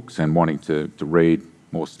and books and wanting to read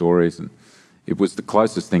more stories. And it was the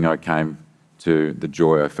closest thing I came to the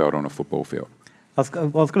joy I felt on a football field. I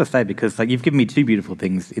was going to say, because you've given me two beautiful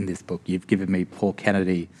things in this book. You've given me Paul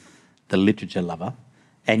Kennedy, the literature lover,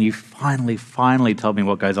 and you finally told me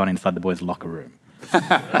what goes on inside the boys' locker room.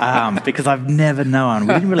 Because I've never known.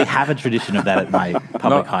 We didn't really have a tradition of that at my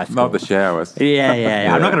public high school. Not the showers.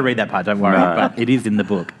 Yeah. I'm not going to read that part, don't worry, but it is in the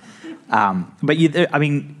book.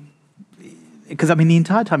 Because the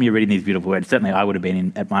entire time you're reading these beautiful words, certainly I would have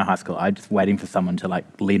been at my high school, I was just waiting for someone to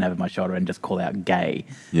lean over my shoulder and just call out gay.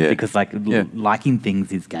 Yeah. Because liking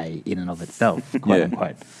things is gay in and of itself, quote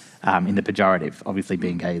unquote. In the pejorative, obviously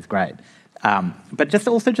being gay is great. But just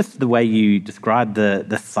the way you describe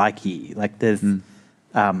the psyche, there's,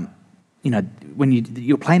 when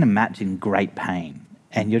you're playing a match in great pain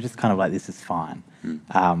and you're just kind of like, this is fine,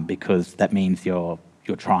 because that means you're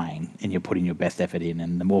trying and you're putting your best effort in,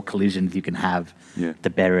 and the more collisions you can have, the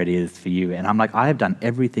better it is for you. And I'm like, I have done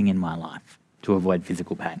everything in my life to avoid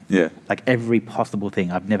physical pain. Yeah. Every possible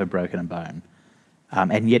thing. I've never broken a bone.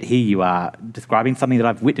 And yet here you are describing something that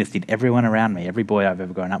I've witnessed in everyone around me, every boy I've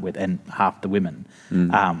ever grown up with, and half the women,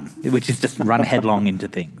 which is just run headlong into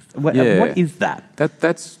things. What is that?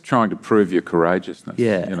 That's trying to prove your courageousness.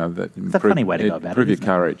 Yeah. It's a funny way to go about it. Prove your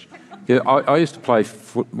courage. Yeah, I used to play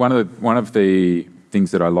one of the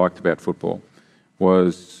things that I liked about football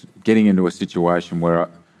was getting into a situation where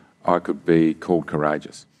I could be called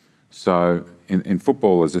courageous. So in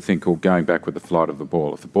football, there's a thing called going back with the flight of the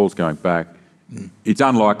ball. If the ball's going back, it's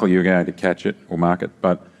unlikely you're going to catch it or mark it,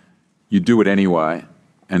 but you do it anyway,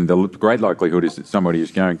 and the great likelihood is that somebody is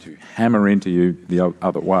going to hammer into you the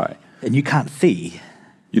other way. And you can't see.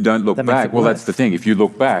 You don't look back. Well, that's the thing. If you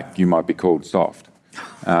look back, you might be called soft.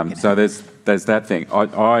 So there's that thing.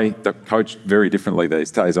 I coach very differently these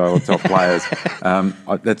days. I will tell players,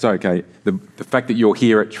 that's okay. The fact that you're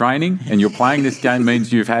here at training and you're playing this game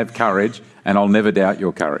means you've had courage, and I'll never doubt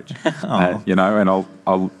your courage. And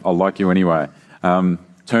I'll like you anyway.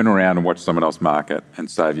 Turn around and watch someone else mark it and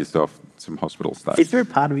save yourself some hospital stays. Is there a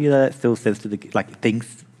part of you that still says to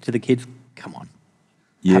thinks to the kids, come on,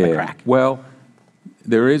 have a crack? Well,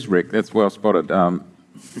 there is, Rick. That's well spotted.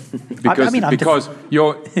 Because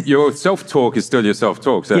your self-talk is still your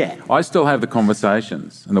self-talk. So I still have the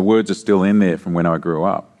conversations, and the words are still in there from when I grew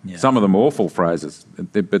up. Yeah. Some of them awful phrases,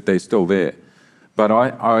 but they're still there. But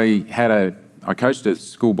I coached a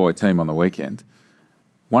schoolboy team on the weekend.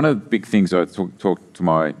 One of the big things I talk to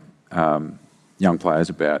my young players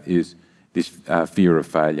about is this fear of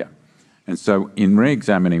failure. And so in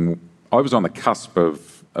re-examining, I was on the cusp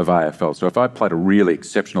of AFL. So if I played a really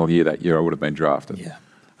exceptional year that year, I would have been drafted. Yeah.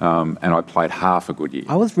 and I played half a good year.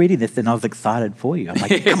 I was reading this and I was excited for you. I'm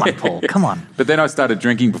like, come on, Paul, come on. But then I started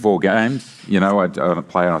drinking before games. I'd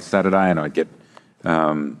play on a Saturday and I'd get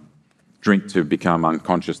drink to become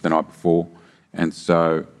unconscious the night before. And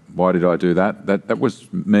so why did I do that? That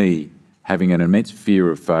was me having an immense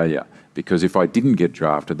fear of failure, because if I didn't get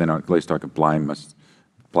drafted, then at least I could blame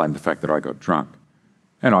the fact that I got drunk.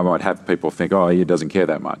 And I might have people think, oh, he doesn't care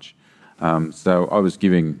that much. So I was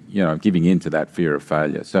giving in to that fear of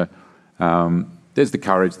failure. So there's the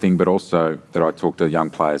courage thing, but also that I talk to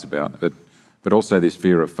young players about, but also this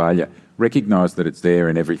fear of failure. Recognise that it's there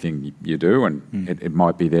in everything you do, and it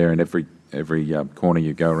might be there in every corner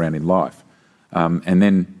you go around in life. And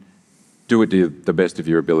then do it to the best of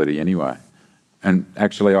your ability anyway. And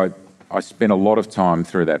actually, I spent a lot of time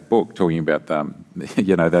through that book talking about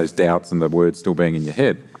those doubts and the words still being in your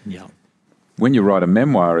head. Yeah. When you write a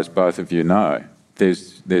memoir, as both of you know,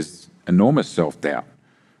 there's enormous self-doubt.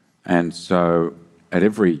 And so at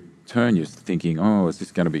every turn you're thinking, oh, is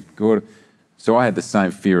this going to be good? So I had the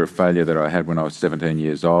same fear of failure that I had when I was 17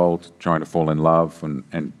 years old, trying to fall in love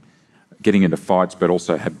and getting into fights, but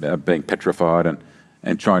also being petrified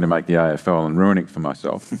and trying to make the AFL and ruining for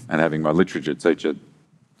myself and having my literature teacher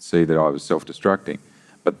see that I was self-destructing.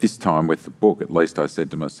 But this time with the book, at least I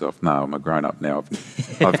said to myself, no, I'm a grown-up now.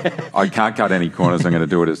 I can't cut any corners. I'm going to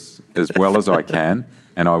do it as well as I can,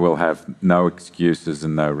 and I will have no excuses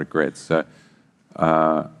and no regrets. So,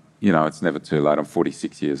 it's never too late. I'm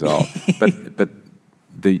 46 years old. But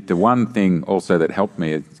the one thing also that helped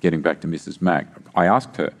me is getting back to Mrs. Mack. I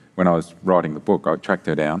asked her when I was writing the book, I tracked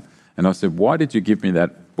her down, and I said, why did you give me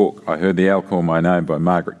that book? I heard The Owl Call My Name by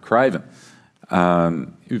Margaret Craven.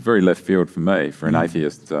 It was very left field for me, for an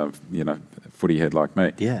atheist, footy head like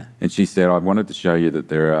me. Yeah. And she said, I wanted to show you that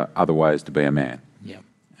there are other ways to be a man. Yeah.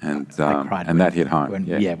 And I cried that hit home.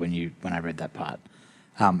 When I read that part.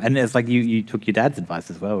 And it's like you took your dad's advice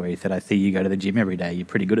as well, where he said, I see you go to the gym every day. You're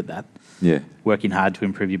pretty good at that. Yeah. Working hard to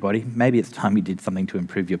improve your body. Maybe it's time you did something to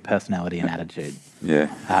improve your personality and attitude. Yeah.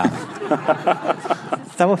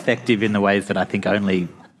 So effective in the ways that I think only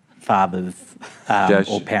fathers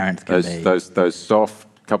or parents can be. Those soft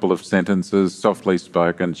couple of sentences, softly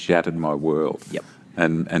spoken, shattered my world. Yep.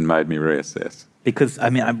 And made me reassess. Because,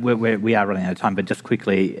 we are running out of time, but just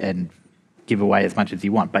quickly and give away as much as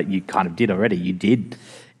you want, but you kind of did already. You did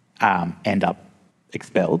end up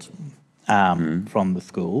expelled from the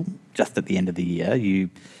school just at the end of the year.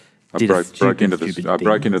 I broke into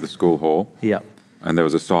the school hall. Yep. And there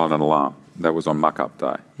was a silent alarm. That was on muck-up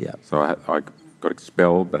day. Yep. So I got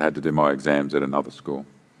expelled, but had to do my exams at another school.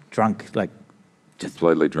 Drunk, just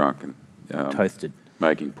completely drunk and toasted,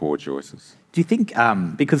 making poor choices. Do you think,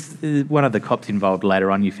 because one of the cops involved later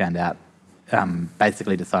on, you found out,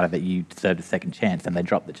 basically decided that you deserved a second chance and they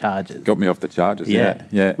dropped the charges? Got me off the charges,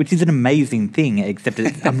 yeah. Which is an amazing thing, except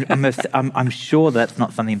I'm sure that's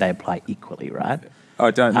not something they apply equally, right? I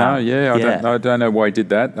don't know, I don't know why he did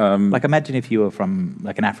that. Imagine if you were from,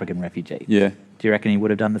 an African refugee. Yeah. Do you reckon he would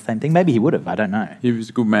have done the same thing? Maybe he would have, I don't know. He was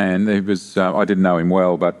a good man. He was. I didn't know him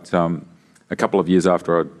well, but a couple of years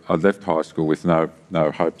after I left high school with no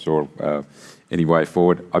hopes or any way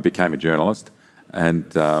forward, I became a journalist and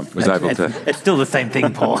was able to... It's still the same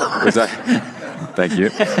thing, Paul. Thank you.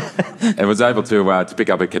 I was able to pick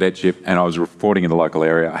up a cadetship, and I was reporting in the local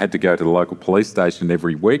area. I had to go to the local police station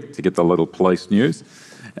every week to get the little police news.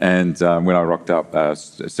 And when I rocked up,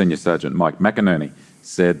 Senior Sergeant Mike McInerney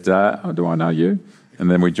said, do I know you?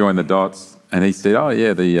 And then we joined the dots, and he said,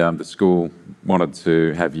 the school wanted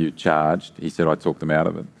to have you charged. He said I talked them out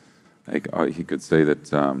of it. He could see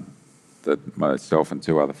that myself and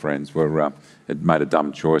two other friends had made a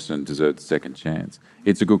dumb choice and deserved a second chance.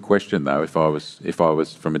 It's a good question, though. If I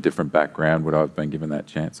was from a different background, would I have been given that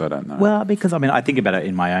chance? I don't know. Well, because I think about it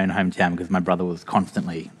in my own hometown, because my brother was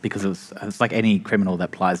constantly, because it's like any criminal that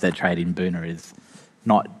plies their trade in Boonah is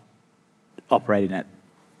not operating at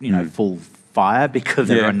full fire because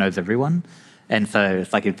everyone knows everyone. And so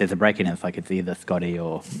it's like if there's a break-in, it's like it's either Scotty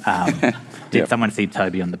or did someone see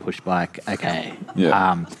Toby on the push bike? Okay.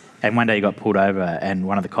 Yeah. And one day he got pulled over, and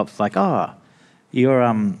one of the cops was like, "Oh,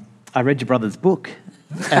 I read your brother's book,"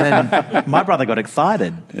 and then my brother got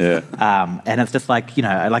excited. Yeah. And it's just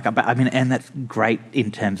and that's great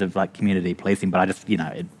in terms of community policing, but I just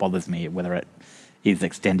it bothers me whether it is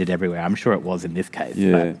extended everywhere. I'm sure it was in this case.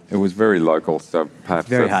 Yeah, it was very local, so perhaps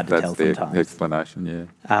very hard to tell that's sometimes. the explanation.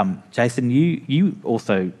 Yeah. Jason, you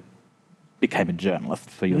also became a journalist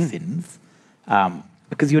for your sins,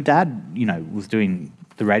 because your dad, was doing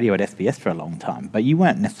the radio at SBS for a long time, but you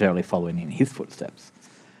weren't necessarily following in his footsteps.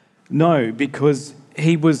 No, because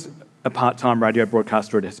he was a part-time radio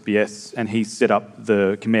broadcaster at SBS, and he set up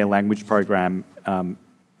the Khmer language program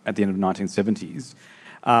at the end of the 1970s.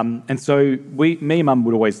 And so me and Mum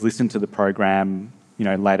would always listen to the program,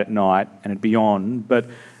 late at night, and it'd be on. But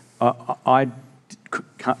I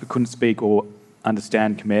couldn't speak or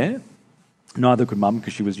understand Khmer. Neither could Mum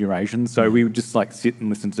because she was Eurasian. So we would just sit and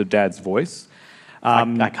listen to Dad's voice.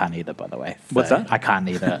 I can't either, by the way. So What's that? I can't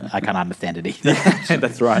either. I can't understand it either.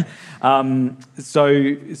 That's right.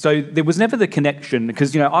 So there was never the connection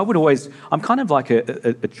because, I'm kind of like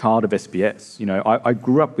a child of SBS. I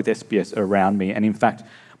grew up with SBS around me. And in fact,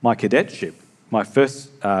 my cadetship, my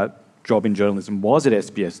first job in journalism was at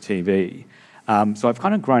SBS TV. So I've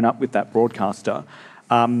kind of grown up with that broadcaster.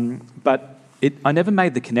 But I never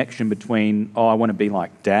made the connection between, I want to be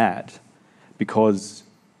like Dad, because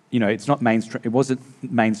it's not mainstream. It wasn't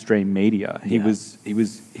mainstream media. He was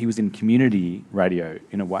in community radio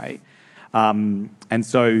in a way, and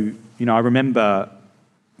so I remember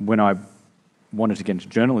when I wanted to get into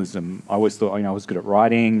journalism, I always thought I was good at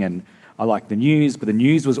writing and I liked the news, but the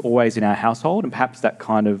news was always in our household, and perhaps that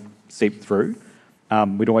kind of seeped through.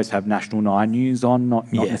 We'd always have National 9 News on,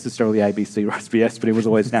 not necessarily ABC or SBS, but it was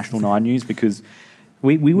always National 9 News because.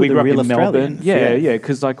 We were the real Australians. Yeah,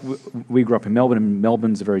 because we grew up in Melbourne, and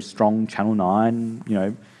Melbourne's a very strong Channel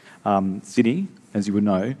 9, city, as you would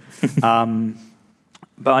know.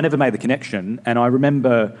 But I never made the connection, and I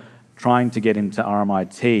remember trying to get into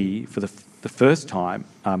RMIT for the first time.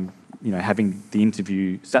 Having the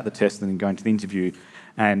interview, sat the test, and then going to the interview,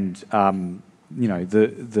 and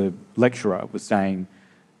the lecturer was saying,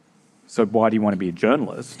 "So why do you want to be a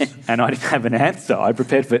journalist?" And I didn't have an answer. I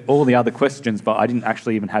prepared for all the other questions, but I didn't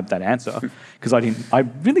actually even have that answer because I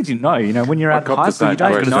really didn't know. When you're out of high school, you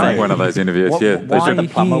don't know. One of those interviews, Why are you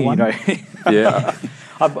plumber here, one? Yeah.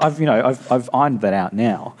 I've ironed that out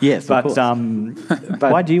now. Yes, but of course.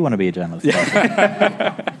 But why do you want to be a journalist?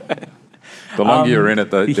 The longer you're in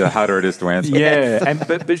it, the harder it is to answer. Yeah,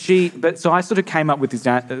 so I sort of came up with this.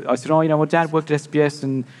 I said, Dad worked at SBS,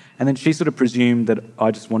 and then she sort of presumed that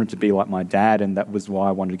I just wanted to be like my dad, and that was why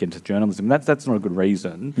I wanted to get into journalism. That's not a good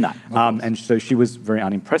reason. No. And so she was very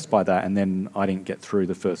unimpressed by that, and then I didn't get through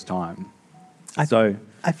the first time. I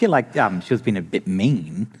feel like she was being a bit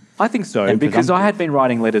mean. I think so, And because I presumptive. had been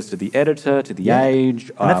writing letters to the editor, to the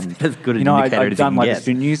Age. And that's as good an indicator I'd as done you my can get.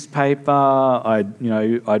 district newspaper. I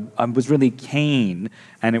was really keen,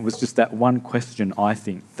 and it was just that one question I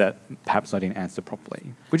think that perhaps I didn't answer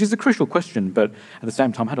properly, which is a crucial question. But at the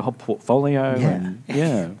same time, I had a whole portfolio.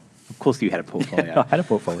 Yeah. Of course, you had a portfolio. I had a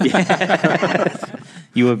portfolio.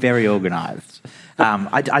 You were very organised.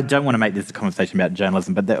 I don't want to make this a conversation about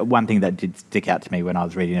journalism, but the one thing that did stick out to me when I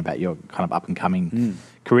was reading about your kind of up-and-coming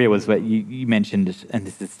career was what you mentioned, and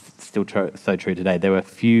this is still so true today, there were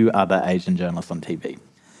few other Asian journalists on TV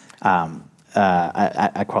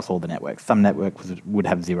across all the networks. Some networks would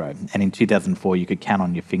have zero, and in 2004 you could count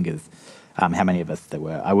on your fingers how many of us there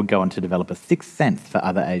were. I would go on to develop a sixth sense for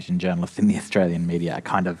other Asian journalists in the Australian media, a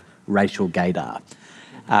kind of racial gaydar.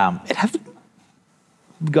 It hasn't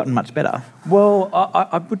gotten much better. Well,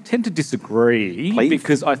 I would tend to disagree. Please.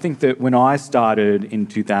 Because I think that when I started in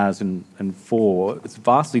 2004, it's a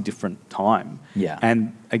vastly different time. Yeah.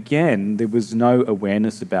 And again, there was no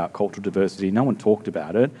awareness about cultural diversity. No one talked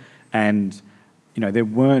about it. And, there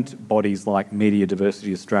weren't bodies like Media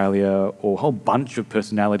Diversity Australia or a whole bunch of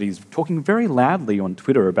personalities talking very loudly on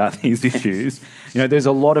Twitter about these issues. There's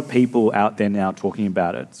a lot of people out there now talking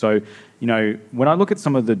about it. So, when I look at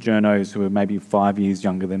some of the journos who are maybe 5 years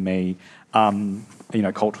younger than me,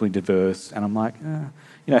 culturally diverse, and I'm like,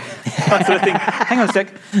 that sort of thing. Hang on a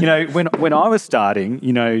sec. When I was starting,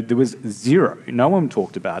 there was zero. No one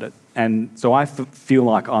talked about it. And so I feel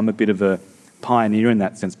like I'm a bit of a pioneer in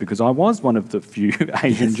that sense because I was one of the few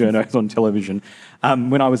Asian journos on television.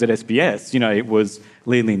 When I was at SBS, it was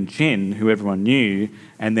Lee Lin Chin, who everyone knew,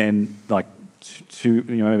 and then a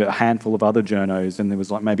handful of other journos, and there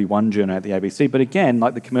was maybe one journo at the ABC. But again,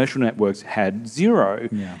 the commercial networks had zero,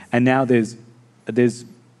 and now there's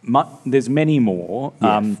many more,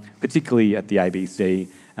 particularly at the ABC.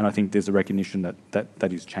 And I think there's a recognition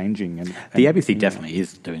that is changing. And The ABC definitely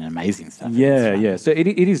is doing amazing stuff. Yeah. So it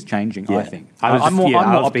is changing, I think. I'm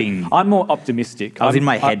more optimistic. I was in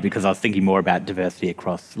my head because I was thinking more about diversity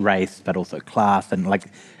across race, but also class. And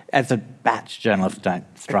as a batch journalist, don't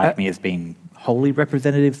strike me as being wholly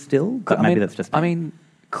representative still. But maybe that's just me.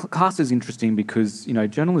 Class is interesting because,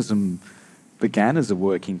 journalism began as a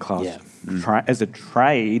working class, as a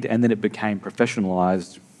trade, and then it became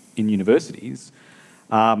professionalised in universities.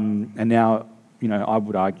 And now, I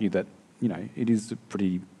would argue that, it is a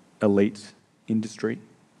pretty elite industry,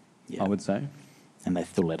 I would say. and they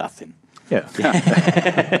still let us in. Yeah.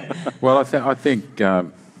 Well, I think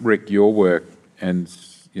Rick, your work and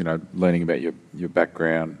learning about your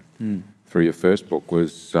background through your first book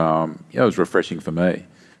was it was refreshing for me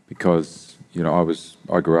because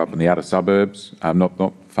I grew up in the outer suburbs,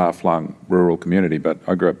 not far-flung rural community, but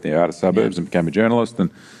I grew up in the outer suburbs and became a journalist,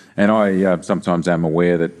 and I sometimes am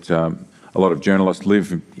aware that a lot of journalists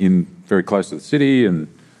live in very close to the city and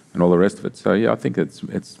all the rest of it. So I think it's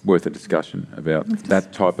worth a discussion about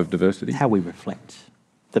that type of diversity. How we reflect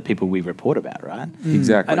the people we report about, right?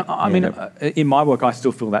 Exactly. And I mean, in my work, I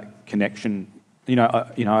still feel that connection.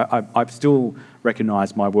 I still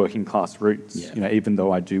recognise my working class roots. Even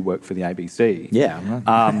though I do work for the ABC. Yeah.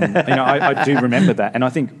 I do remember that, and I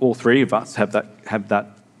think all three of us have that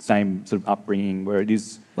same sort of upbringing where it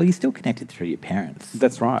is. Well, you're still connected through your parents.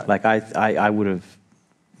 That's right. Like I would have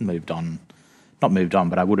moved on. Not moved on,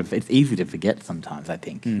 but I would have. It's easy to forget sometimes, I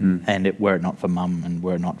think. And were it not for Mum, and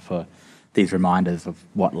were it not for these reminders of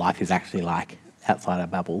what life is actually like outside our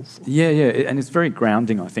bubbles. Yeah, and it's very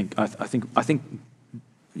grounding. I think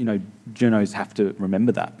journos have to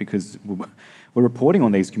remember that because we're reporting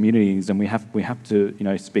on these communities, and we have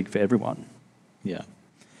to speak for everyone. Yeah.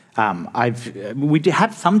 We do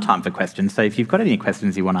have some time for questions, so if you've got any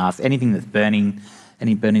questions you want to ask, anything that's burning,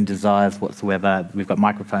 any burning desires whatsoever, we've got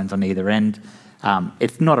microphones on either end.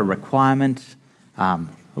 It's not a requirement.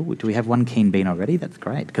 Do we have one keen bean already? That's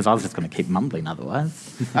great, because I was just going to keep mumbling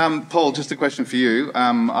otherwise. Paul, just a question for you.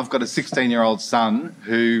 I've got a 16-year-old son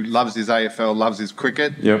who loves his AFL, loves his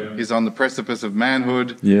cricket. Yep. He's on the precipice of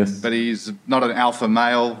manhood, Yes. but he's not an alpha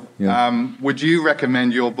male. Yeah. Would you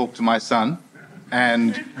recommend your book to my son?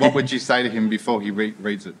 And what would you say to him before he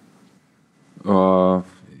reads it?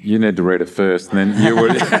 You need to read it first, and then you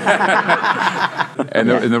would. and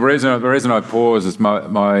the reason I pause is my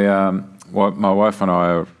wife and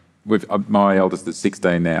I my eldest is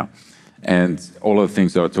 16 now, and all of the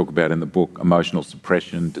things that I talk about in the book: emotional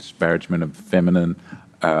suppression, disparagement of feminine,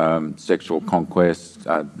 sexual conquest,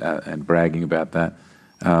 and bragging about that.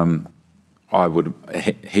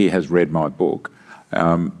 He has read my book,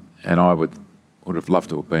 and I would have loved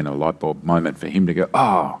to have been a light bulb moment for him to go,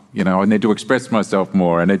 I need to express myself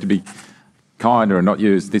more. I need to be kinder and not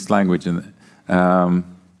use this language.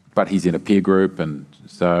 But he's in a peer group, and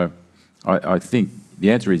so I think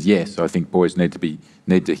the answer is yes. I think boys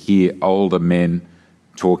need to hear older men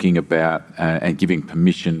talking about and giving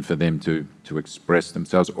permission for them to express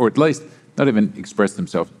themselves, or at least not even express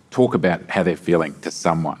themselves, talk about how they're feeling to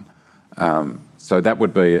someone. So that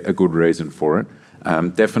would be a good reason for it.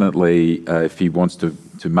 Definitely, if he wants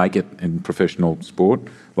to make it in professional sport,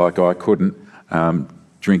 like I couldn't,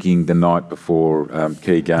 drinking the night before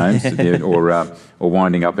key games or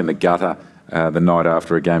winding up in the gutter the night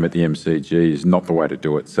after a game at the MCG is not the way to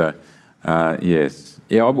do it. So, yes.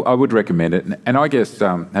 Yeah, I would recommend it. And I guess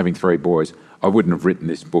having three boys, I wouldn't have written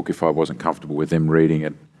this book if I wasn't comfortable with them reading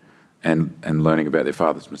it and learning about their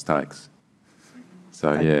father's mistakes.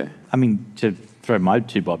 So, yeah. I mean, to throw my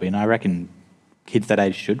two bob in, I reckon kids that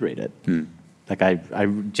age should read it. Like I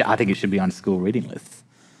think it should be on school reading lists.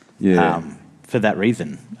 Yeah. For that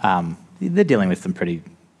reason, they're dealing with some pretty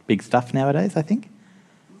big stuff nowadays, I think.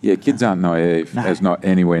 Yeah, kids aren't naive, No. as not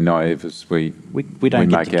anywhere naive as we don't get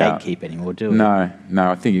make to out. gatekeep anymore, do we? No,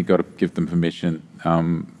 I think you've got to give them permission,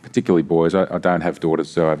 particularly boys. I don't have daughters,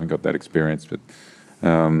 so I haven't got that experience. But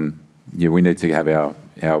we need to have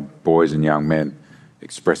our boys and young men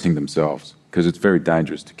expressing themselves, because it's very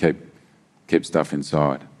dangerous to keep stuff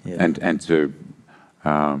inside and to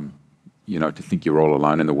to think you're all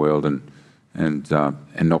alone in the world and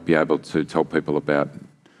not be able to tell people about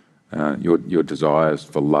your desires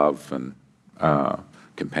for love and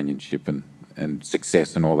companionship and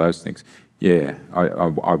success and all those things. Yeah,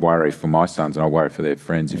 I worry for my sons and I worry for their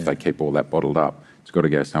friends if they keep all that bottled up. It's got to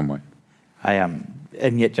go somewhere.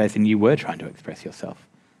 And yet, Jason, you were trying to express yourself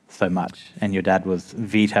so much, and your dad was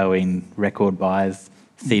vetoing record buys,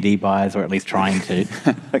 CD buys, or at least trying to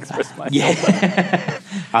Express myself. Yeah. Is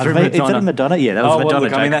that a Madonna? Yeah, that was a Madonna.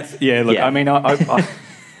 Look, I mean, Yeah. I mean, I was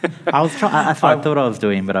trying. That's what I thought I was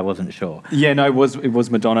doing, but I wasn't sure. yeah, no, it was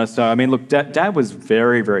Madonna. So I mean, look, Dad was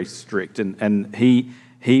very, very strict, and he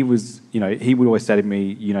was, he would always say to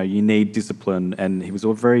me, you need discipline, and he was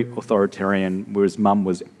all very authoritarian, whereas Mum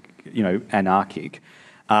was, anarchic,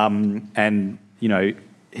 and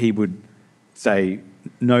he would say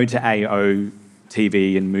no to AO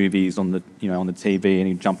TV and movies on the TV, and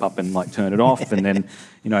he'd jump up and turn it off, and then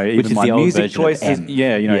even my music choices.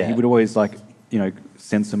 He would always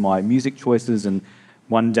censor my music choices. And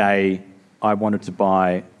one day I wanted to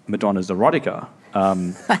buy Madonna's Erotica,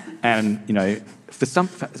 and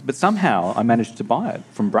but somehow I managed to buy it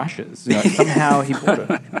from Brashes. Somehow he bought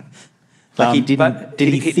it. Like he didn't. But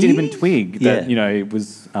Did he didn't even twig that Yeah. it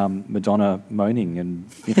was Madonna moaning and.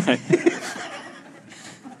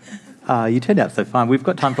 You turned out so fine. We've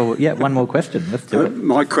got time for one more question. Let's do it.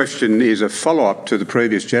 My question is a follow-up to the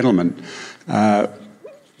previous gentleman.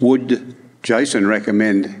 Would Jason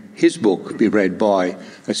recommend his book be read by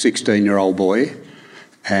a 16-year-old boy?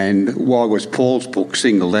 And why was Paul's book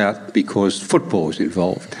singled out? Because football is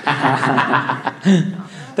involved.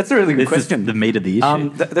 That's a really good This question. is the meat of the issue.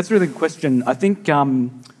 That's a really good question. I think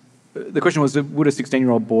the question was, would a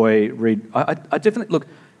 16-year-old boy read... I definitely... Look,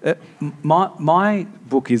 my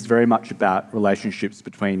book is very much about relationships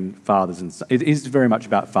between fathers and sons. It is very much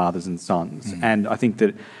about fathers and sons. And I think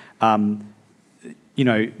that,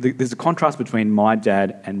 there's a contrast between my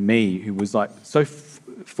dad and me, who was like so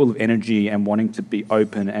full of energy and wanting to be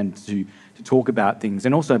open and to talk about things,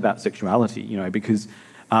 and also about sexuality, because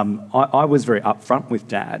I was very upfront with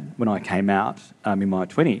Dad when I came out in my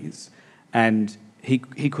 20s, and he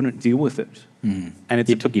couldn't deal with it. And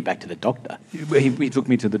He took you back to the doctor. he took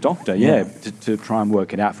me to the doctor, to try and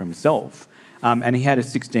work it out for himself. And he had a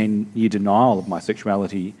 16-year denial of my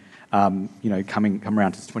sexuality, come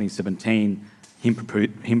around to 2017,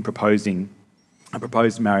 him proposing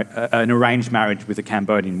an arranged marriage with a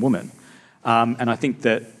Cambodian woman. And I think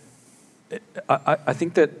that,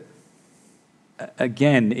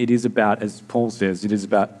 again, it is about, as Paul says, it is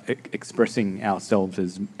about expressing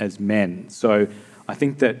ourselves as men. So I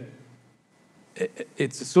think that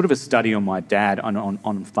it's a sort of a study on my dad,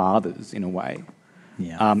 on fathers in a way,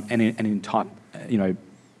 and in type,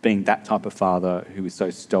 being that type of father who is so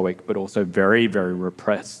stoic but also very, very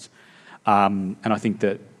repressed. And I think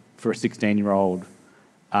that for a 16-year-old,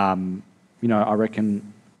 I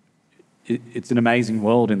reckon it's an amazing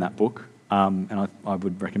world in that book, and I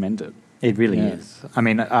would recommend it. It really is. I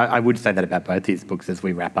mean, I would say that about both these books as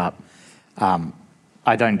we wrap up.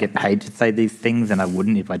 I don't get paid to say these things, and I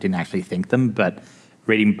wouldn't if I didn't actually think them, but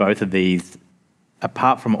reading both of these,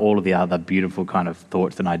 apart from all of the other beautiful kind of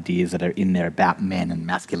thoughts and ideas that are in there about men and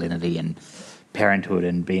masculinity and parenthood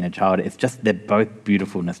and being a child, it's just they're both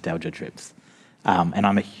beautiful nostalgia trips. And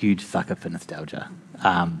I'm a huge sucker for nostalgia.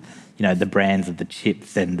 The brands of the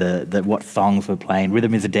chips and the what songs were playing.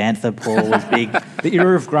 Rhythm is a Dancer, Paul, was big. The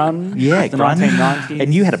era of grunge, the grunge. 1990s.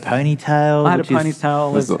 And you had a ponytail. I had a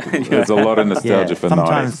ponytail. There's a lot of nostalgia for 90s.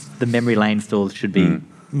 Sometimes the memory lane stalls should be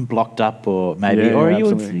blocked up, or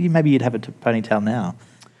maybe, maybe you'd have a ponytail now.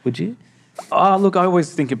 Would you? Oh, look, I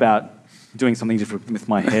always think about doing something different with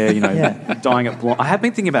my hair. Dyeing it blonde. I have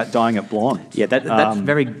been thinking about dyeing it blonde. Yeah, that's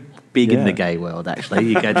very big in the gay world, actually.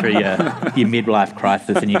 You go through your midlife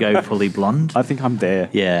crisis and you go fully blonde. I think I'm there.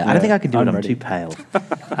 Yeah, I don't think I can do it. I'm too pale,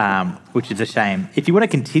 which is a shame. If you want to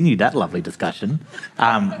continue that lovely discussion,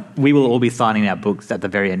 we will all be signing our books at the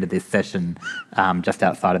very end of this session, just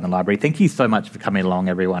outside in the library. Thank you so much for coming along,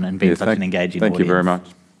 everyone, and being such an engaging audience. Thank you very much.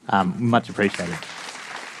 Much appreciated.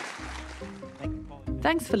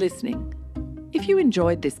 Thanks for listening. If you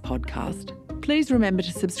enjoyed this podcast, please remember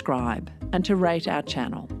to subscribe and to rate our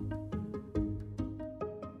channel.